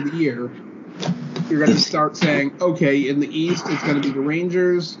this time of the year. You're going to start saying, okay, in the East, it's going to be the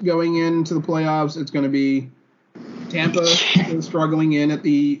Rangers going into the playoffs. It's going to be Tampa struggling in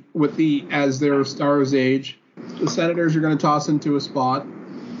as their stars age. The Senators are going to toss into a spot.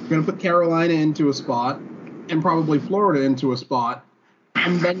 You're going to put Carolina into a spot, and probably Florida into a spot,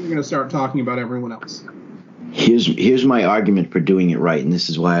 and then you're going to start talking about everyone else. Here's my argument for doing it right, and this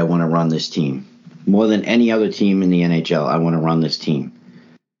is why I want to run this team. More than any other team in the NHL, I want to run this team.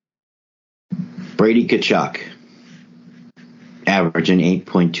 Brady Tkachuk, averaging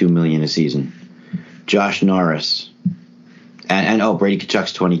 $8.2 million a season. Josh Norris, and Brady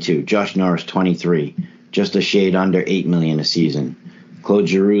Tkachuk's 22. Josh Norris, 23, just a shade under $8 million a season. Claude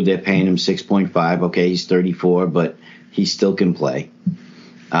Giroux, they're paying him $6.5. Okay, he's 34, but he still can play.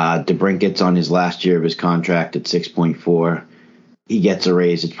 DeBrincat's on his last year of his contract at 6.4. He gets a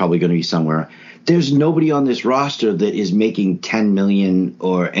raise. It's probably going to be somewhere. There's nobody on this roster that is making $10 million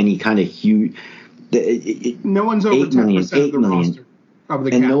or any kind of huge. No one's over 10% of the roster of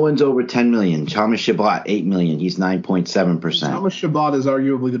the cap. And no one's over $10 million. Thomas Chabot, $8 million. He's 9.7%. Thomas Chabot is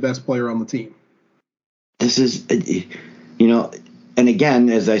arguably the best player on the team. This is, and again,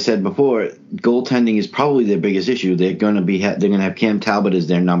 as I said before, goaltending is probably their biggest issue. They're going to have Cam Talbot as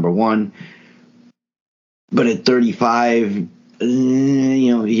their number one, but at 35,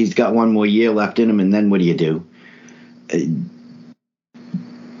 he's got one more year left in him, and then what do you do?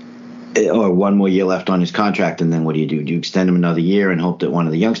 Or one more year left on his contract, and then what do? Do you extend him another year and hope that one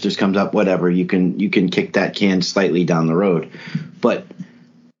of the youngsters comes up? Whatever, you can kick that can slightly down the road, but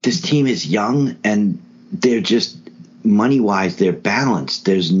this team is young, and they're just. Money-wise, they're balanced.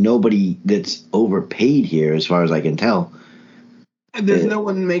 There's nobody that's overpaid here, as far as I can tell. And there's no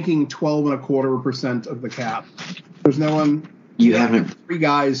one making 12.25% of the cap. There's no one. You haven't. Three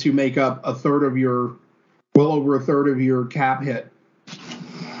guys who make up well over a third of your cap hit.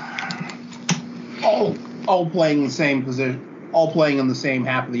 All playing the same position, all playing on the same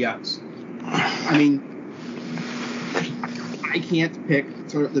half of the ice. I mean, I can't pick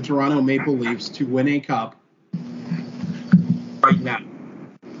the Toronto Maple Leafs to win a cup right now.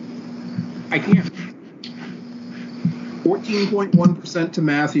 I can't. 14.1% to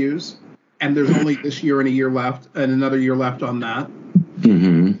Matthews, and there's only this year and a year left, and another year left on that.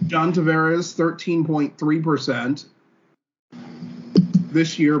 Mm-hmm. John Tavares, 13.3%.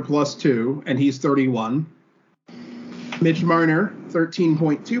 This year plus 2, and he's 31. Mitch Marner,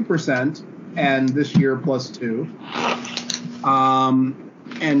 13.2%, and this year plus 2.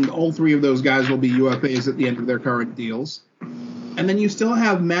 And all three of those guys will be UFAs at the end of their current deals. And then you still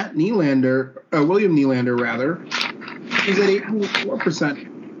have William Nylander, rather. He's at 8.4%.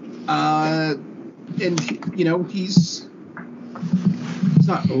 And, he's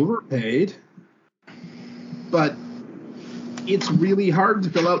not overpaid, but it's really hard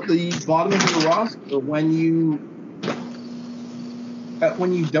to fill out the bottom of the roster when you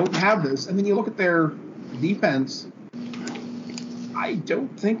don't have this. And then you look at their defense. I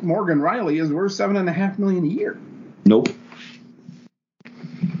don't think Morgan Riley is worth $7.5 million a year. Nope.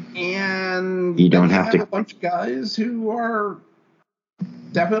 And you don't have a bunch of guys who are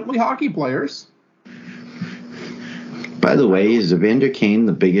definitely hockey players. By the way, is Evander Kane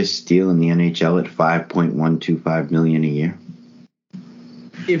the biggest steal in the NHL at $5.125 million a year?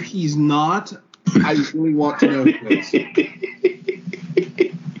 If he's not, I really want to know who is.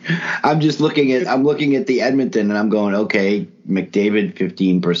 I'm looking at the Edmonton, and I'm going, okay, McDavid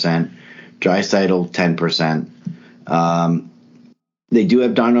 15%, Draisaitl 10%. They do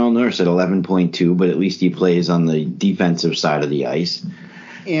have Darnell Nurse at 11.2, but at least he plays on the defensive side of the ice.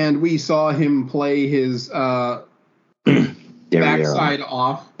 And we saw him play his backside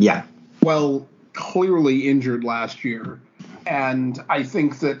off. Yeah. Well, clearly injured last year. And I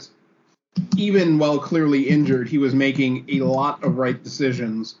think that even while clearly injured, he was making a lot of right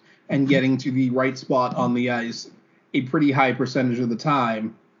decisions and getting to the right spot on the ice a pretty high percentage of the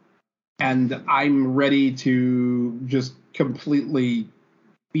time. And I'm ready to just completely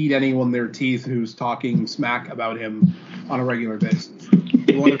beat anyone their teeth who's talking smack about him on a regular basis.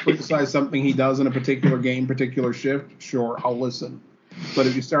 You want to criticize something he does in a particular game, particular shift? Sure, I'll listen. But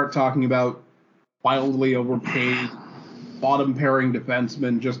if you start talking about wildly overpaid, bottom-pairing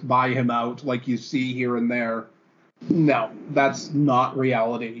defensemen, just buy him out like you see here and there, no, that's not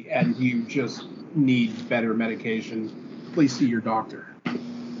reality, and you just need better medication. Please see your doctor.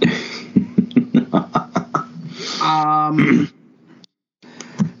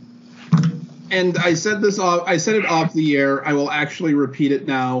 And I said it off the air. I will actually repeat it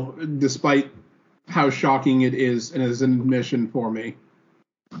now, despite how shocking it is, and as an admission for me.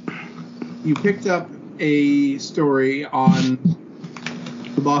 You picked up a story on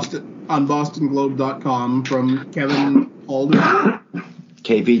BostonGlobe.com from Kevin Alder.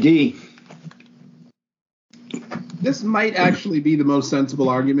 KPD. This might actually be the most sensible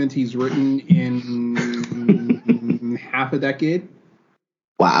argument he's written in half a decade.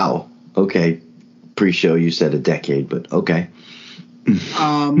 Wow. Okay. Pre-show you said a decade, but okay.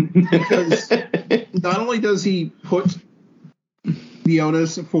 Because not only does he put the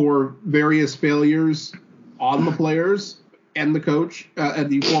onus for various failures on the players and the coach, and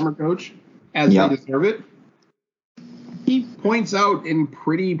the former coach, as they deserve it, he points out in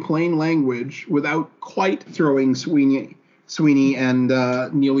pretty plain language, without quite throwing Sweeney and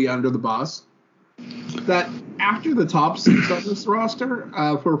Neely under the bus, that after the top six on this roster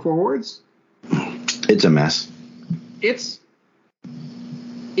for forwards, it's a mess. It's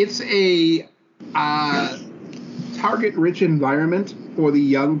a target-rich environment for the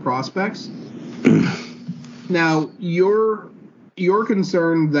young prospects. Now, you're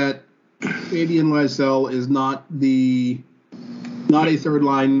concerned that Fabian Lysell is not a third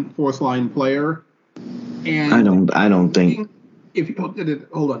line, fourth line player, and I don't think. If you look at it,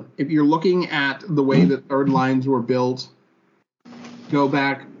 hold on. If you're looking at the way that third lines were built, go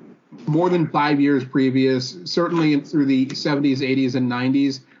back more than 5 years previous, certainly through the 70s, 80s, and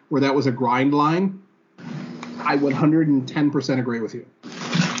 90s, where that was a grind line, I 110% agree with you.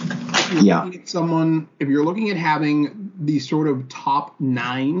 If you're looking at having the sort of top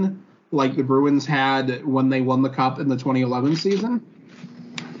 9 like the Bruins had when they won the Cup in the 2011 season,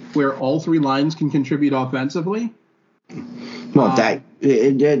 where all three lines can contribute offensively. Well,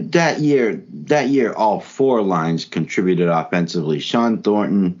 that year, all four lines contributed offensively. Sean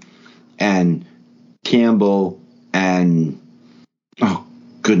Thornton and Campbell and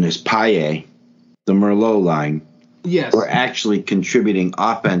Paille, the Merlot line, Yes. Or actually contributing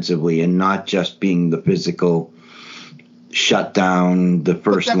offensively and not just being the physical shut down the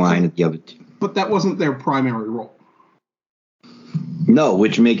first line of the other team. But that wasn't their primary role. No,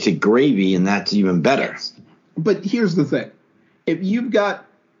 which makes it gravy, and that's even better. But here's the thing. If you've got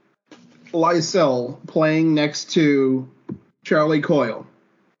Lysell playing next to Charlie Coyle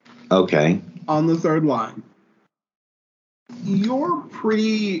Okay. on the third line,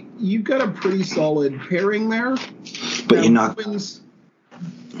 you've got a pretty solid pairing there. But now, you're not.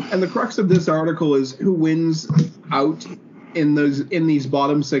 And the crux of this article is who wins out in these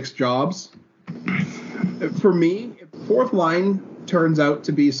bottom six jobs. For me, if the fourth line turns out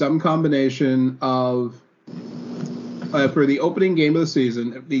to be some combination of for the opening game of the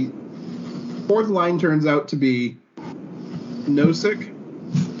season, if the fourth line turns out to be Nosek,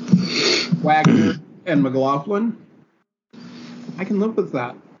 Wagner, and McLaughlin, I can live with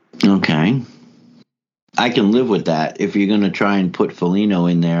that. Okay. I can live with that. If you're going to try and put Foligno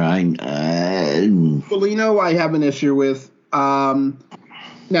in there, Foligno, I have an issue with.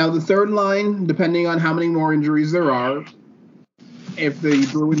 Now, the third line, depending on how many more injuries there are, if the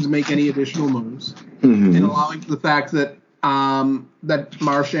Bruins make any additional moves, and allowing for the fact that that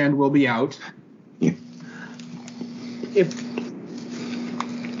Marchand will be out, if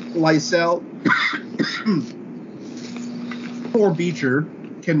Lysell or Beecher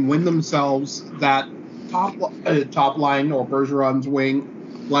can win themselves that top line or Bergeron's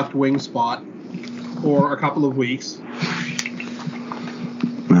left wing spot for a couple of weeks,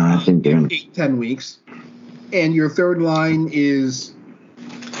 I think 8-10 weeks, and your third line is,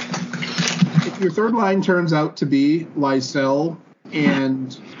 if your third line turns out to be Lysell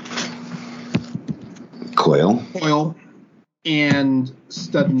and Coyle and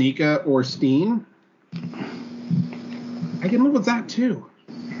Studnicka or Steen, I can live with that too.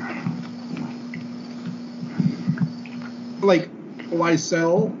 Like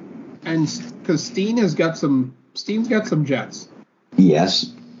Lysell, and because Steen's got some jets.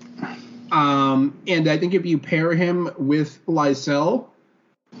 Yes. And I think if you pair him with Lysell,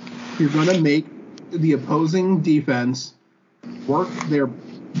 you're going to make the opposing defense work their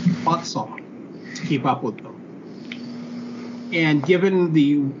butts off to keep up with them. And given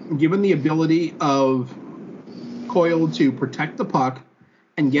the ability of Coyle to protect the puck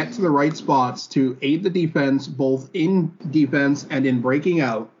and get to the right spots to aid the defense, both in defense and in breaking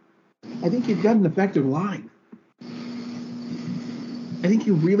out, I think you've got an effective line. I think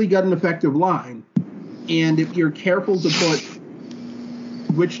you really got an effective line. And if you're careful to put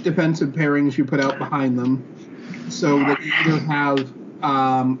which defensive pairings you put out behind them, so that you either have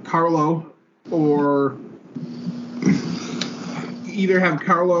Carlo or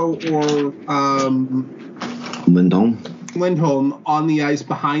Lindholm on the ice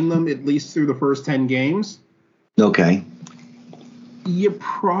behind them, at least through the first 10 games. Okay. You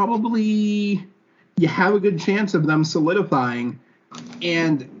have a good chance of them solidifying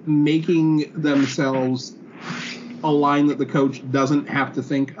and making themselves a line that the coach doesn't have to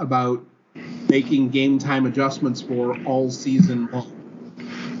think about making game time adjustments for all season long.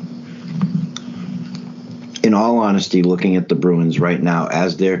 In all honesty, looking at the Bruins right now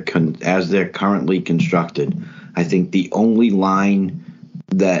as they're currently constructed, I think the only line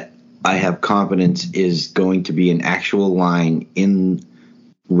that I have confidence is going to be an actual line in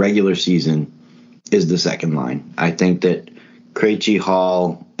regular season is the second line. I think that Krejci,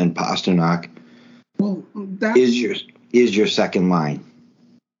 Hall, and Pasternak is your second line.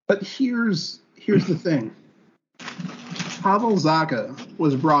 But here's the thing. Pavel Zacha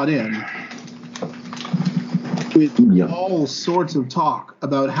was brought in with all sorts of talk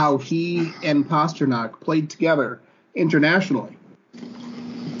about how he and Pasternak played together internationally.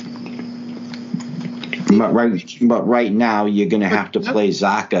 But right now, you're going to have to play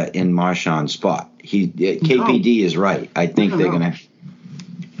Zacha in Marchand's spot. KPD is right. I think they're going to.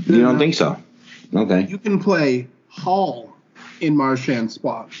 You don't think so? Okay. You can play Hall in Marchand's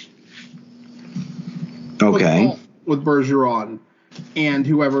spot. Okay. With Bergeron and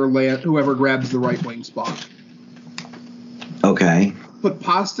whoever grabs the right wing spot. Okay. Put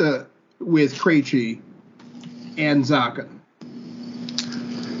Pasta with Krejci and Zacha.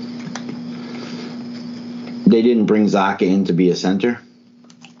 They didn't bring Zacha in to be a center?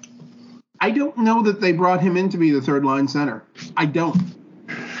 I don't know that they brought him in to be the third line center. I don't.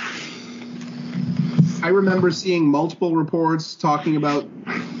 I remember seeing multiple reports talking about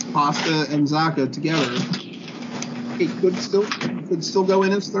Pasta and Zacha together. He could still go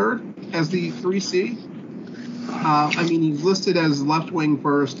in as third, as the 3C. I mean, he's listed as left wing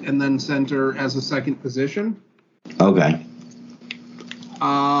first and then center as a second position.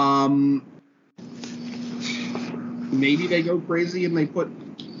 maybe they go crazy and they put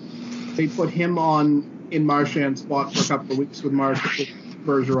him on in Marchand's spot for a couple of weeks with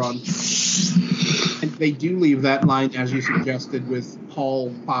Bergeron. And they do leave that line, as you suggested, with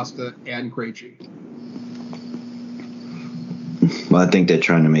Hall, Pasta, and Krejci. Well, I think they're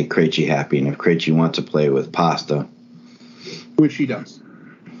trying to make Krejci happy, and if Krejci wants to play with Pasta, which he does,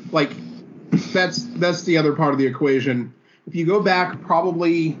 like that's the other part of the equation. If you go back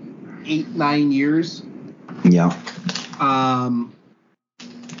probably 8-9 years, yeah,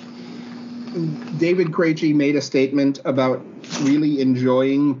 David Krejci made a statement about really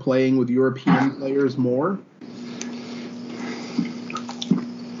enjoying playing with European players more.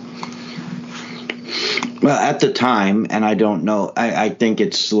 Well, at the time, and I don't know, I think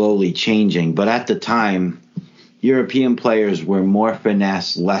it's slowly changing, but at the time, European players were more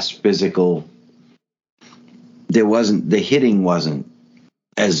finesse, less physical. The hitting wasn't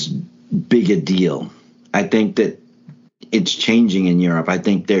as big a deal. I think that it's changing in Europe. I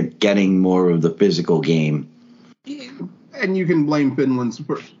think they're getting more of the physical game. And you can blame Finland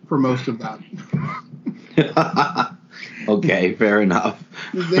for most of that. Okay, fair enough.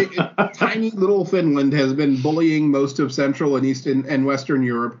 Tiny little Finland has been bullying most of Central and Eastern and Western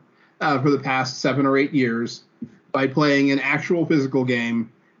Europe for the past 7 or 8 years by playing an actual physical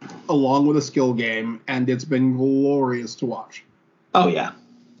game along with a skill game, and it's been glorious to watch. Oh, yeah.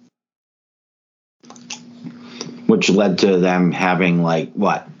 Which led to them having,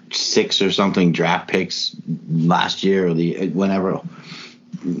 6 or something draft picks last year or whenever.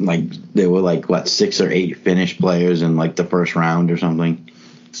 They were 6 or 8 Finnish players in the first round or something.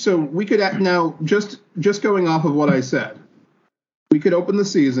 So we could now just going off of what I said, we could open the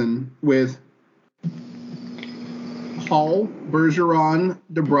season with Hall, Bergeron,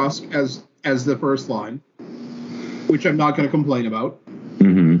 DeBrusk as the first line, which I'm not going to complain about.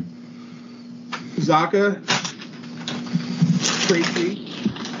 Mm-hmm. Zacha, Krejci,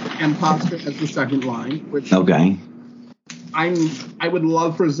 and Pasta as the second line. Which okay. I would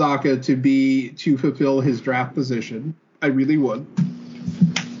love for Zacha to fulfill his draft position. I really would.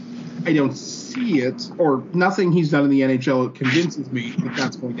 I don't see it, or nothing he's done in the NHL convinces me that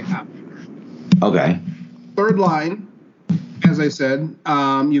that's going to happen. Okay. Third line, as I said,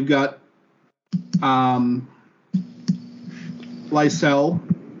 you've got Lysell,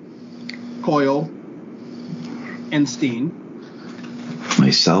 Coyle, and Steen.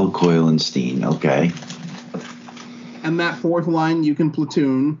 Lysell, Coyle, and Steen. Okay. And that fourth line you can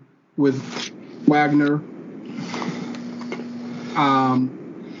platoon with Wagner,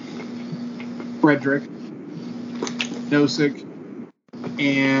 Frederick, Nosek,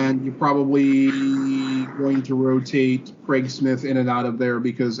 and you're probably going to rotate Craig Smith in and out of there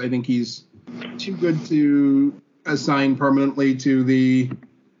because I think he's too good to assign permanently to the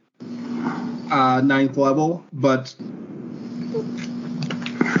ninth level.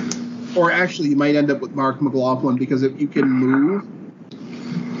 Or actually, you might end up with Mark McLaughlin because if you can move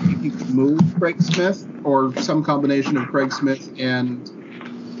Craig Smith or some combination of Craig Smith and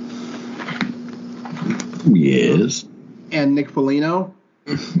Nick Foligno,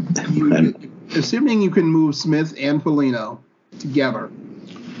 assuming you can move Smith and Foligno together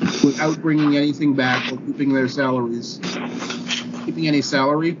without bringing anything back or keeping any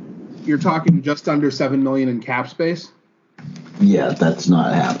salary, you're talking just under $7 million in cap space. Yeah, that's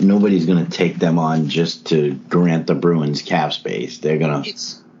not happening. Nobody's going to take them on just to grant the Bruins cap space. They're going to...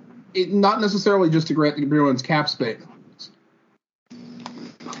 It's not necessarily just to grant the Bruins cap space.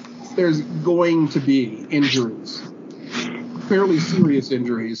 There's going to be injuries, fairly serious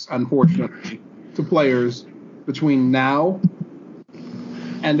injuries, unfortunately, to players between now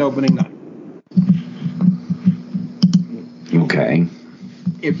and opening night. Okay.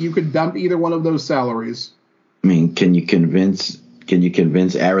 If you could dump either one of those salaries... I mean, can you convince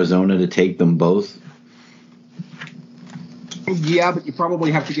Arizona to take them both? Yeah, but you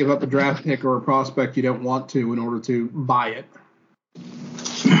probably have to give up a draft pick or a prospect you don't want to in order to buy it.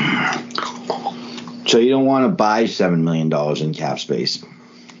 So you don't want to buy $7 million in cap space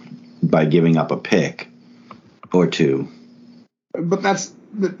by giving up a pick or two. But that's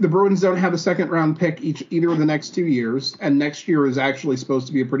the Bruins don't have a second round pick either of the next 2 years, and next year is actually supposed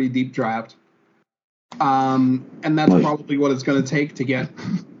to be a pretty deep draft. And that's probably what it's going to take to get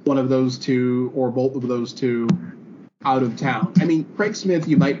one of those two or both of those two out of town. I mean, Craig Smith,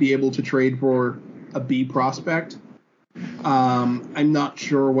 you might be able to trade for a B prospect. I'm not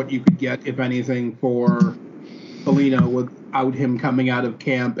sure what you could get, if anything, for Foligno without him coming out of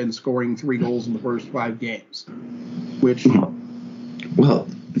camp and scoring 3 goals in the first 5 games. Which, well,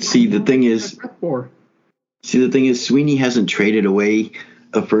 the thing is, Sweeney hasn't traded away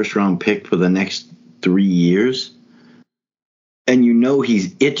a first round pick for the next 3 years. and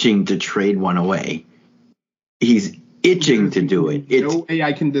he's itching to trade one away. He's itching to do it. No way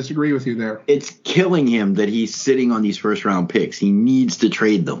I can disagree with you there. It's killing him that he's sitting on these first-round picks. He needs to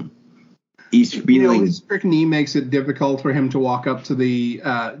trade them. He's feeling his strict knee makes it difficult for him to walk up to the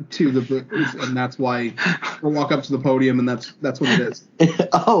and that's why we'll walk up to the podium, and that's what it is.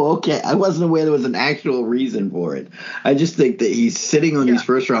 Oh, okay. I wasn't aware there was an actual reason for it. I just think that he's sitting on these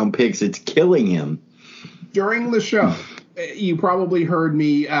first-round picks. It's killing him. During the show, you probably heard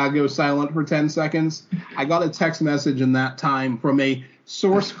me go silent for 10 seconds. I got a text message in that time from a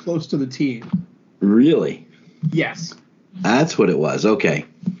source close to the team. Really? Yes. That's what it was. Okay.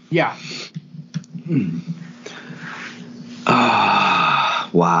 Yeah.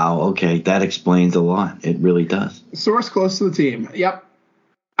 Wow. Okay. That explains a lot. It really does. Source close to the team. Yep.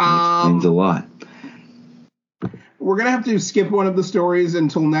 Explains a lot. We're going to have to skip one of the stories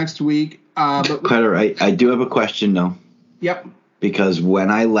until next week. But Carter, I do have a question, though. Yep. Because when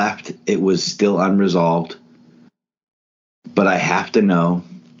I left, it was still unresolved. But I have to know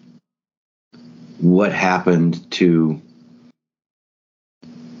what happened to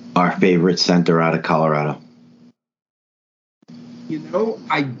our favorite center out of Colorado.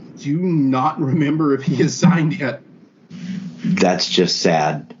 I do not remember if he has signed yet. That's just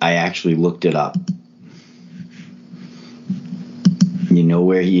sad. I actually looked it up. You know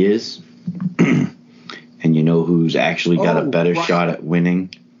where he is? And you know who's actually got a better shot at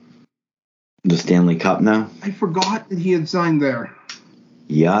winning the Stanley Cup now? I forgot that he had signed there.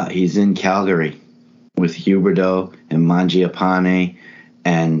 Yeah, he's in Calgary with Huberdeau and Mangiapane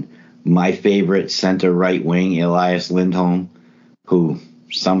and my favorite center right wing, Elias Lindholm, who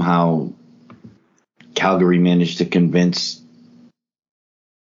somehow Calgary managed to convince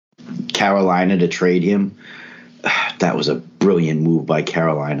Carolina to trade him. That was a brilliant move by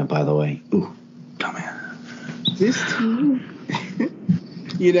Carolina, by the way. Ooh, come on. This team,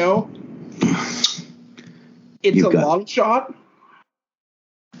 it's long shot.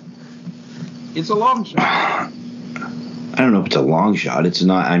 It's a long shot. I don't know if it's a long shot. It's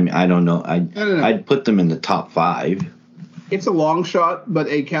not. I don't know. I'd put them in the top 5. It's a long shot, but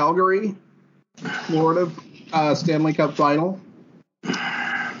a Calgary, Florida Stanley Cup final.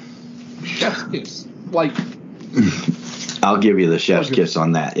 Chef's kiss. I'll give you the chef's kiss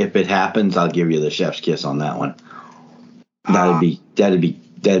on that. If it happens, I'll give you the chef's kiss on that one. That'd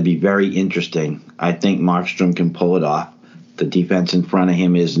be very interesting. I think Markstrom can pull it off. The defense in front of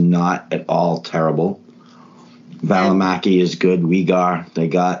him is not at all terrible. Valimaki is good. Weegar, they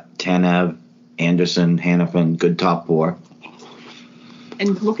got Tanev, Anderson, Hanifin, good top 4.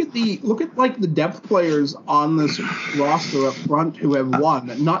 And look at the depth players on this roster up front who have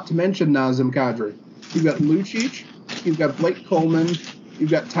won. Not to mention Nazem Kadri. You've got Lucic, you've got Blake Coleman,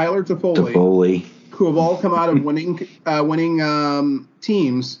 you've got Tyler Toffoli, who have all come out of winning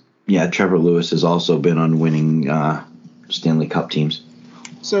teams. Yeah, Trevor Lewis has also been on winning Stanley Cup teams.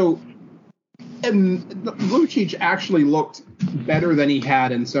 So, and Lucic actually looked better than he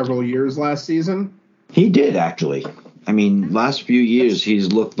had in several years last season. He did, actually. I mean, last few years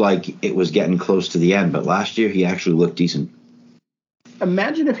he's looked like it was getting close to the end, but last year he actually looked decent.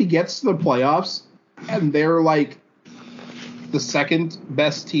 Imagine if he gets to the playoffs and they're like the second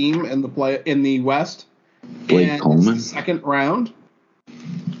best team in the West. Blake Coleman. Second round.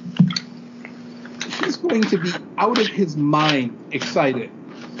 He's going to be out of his mind excited.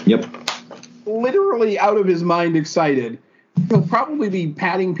 Yep. Literally out of his mind excited. He'll probably be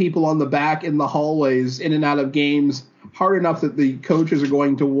patting people on the back in the hallways in and out of games hard enough that the coaches are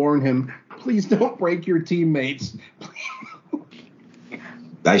going to warn him, please don't break your teammates.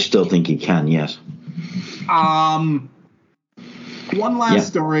 I still think he can, yes. One last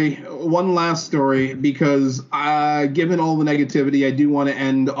story, because given all the negativity, I do want to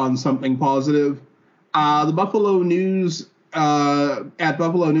end on something positive. The Buffalo News, at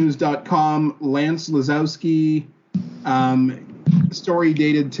buffalonews.com, Lance Lazowski, story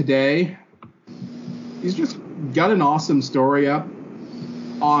dated today. He's just got an awesome story up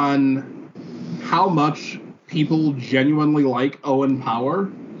on how much people genuinely like Owen Power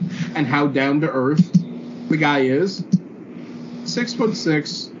and how down to earth the guy is.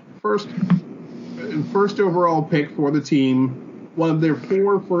 6'6", first overall pick for the team, one of their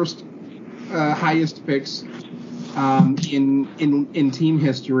 4 first highest picks in team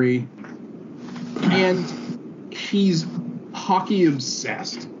history, and he's hockey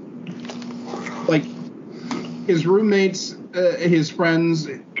obsessed. Like his roommates, his friends,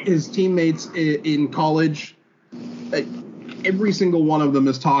 his teammates in college, every single one of them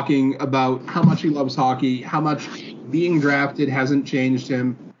is talking about how much he loves hockey, how much being drafted hasn't changed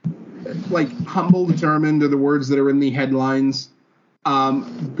him. Like, humble, determined are the words that are in the headlines.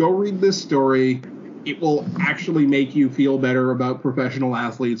 Go read this story. It will actually make you feel better about professional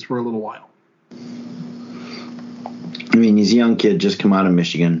athletes for a little while. I mean, he's a young kid, just come out of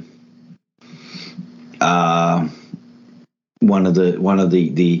Michigan. One of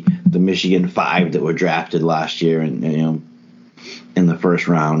the Michigan 5 that were drafted last year, and in the first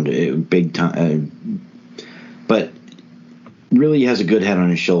round, big time. But really has a good head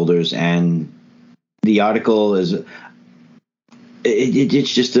on his shoulders, and the article is.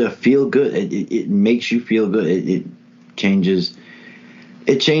 It's just a feel good. It makes you feel good. It changes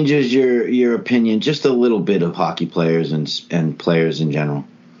your opinion just a little bit of hockey players and players in general.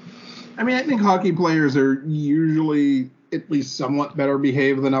 I mean, I think hockey players are usually at least somewhat better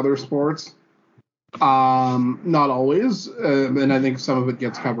behaved than other sports. Not always, and I think some of it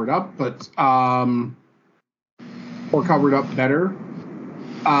gets covered up, but or covered up better.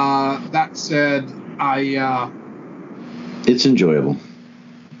 That said, it's enjoyable.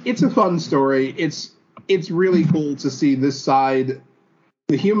 It's a fun story. It's really cool to see this side,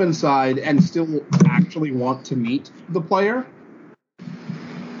 the human side, and still actually want to meet the player.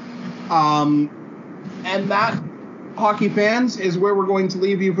 And that, hockey fans, is where we're going to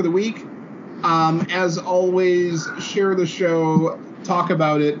leave you for the week. As always, share the show, talk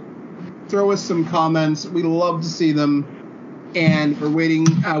about it, throw us some comments. We love to see them, and we're waiting.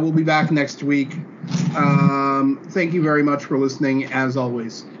 We'll be back next week. Thank you very much for listening, as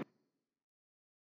always.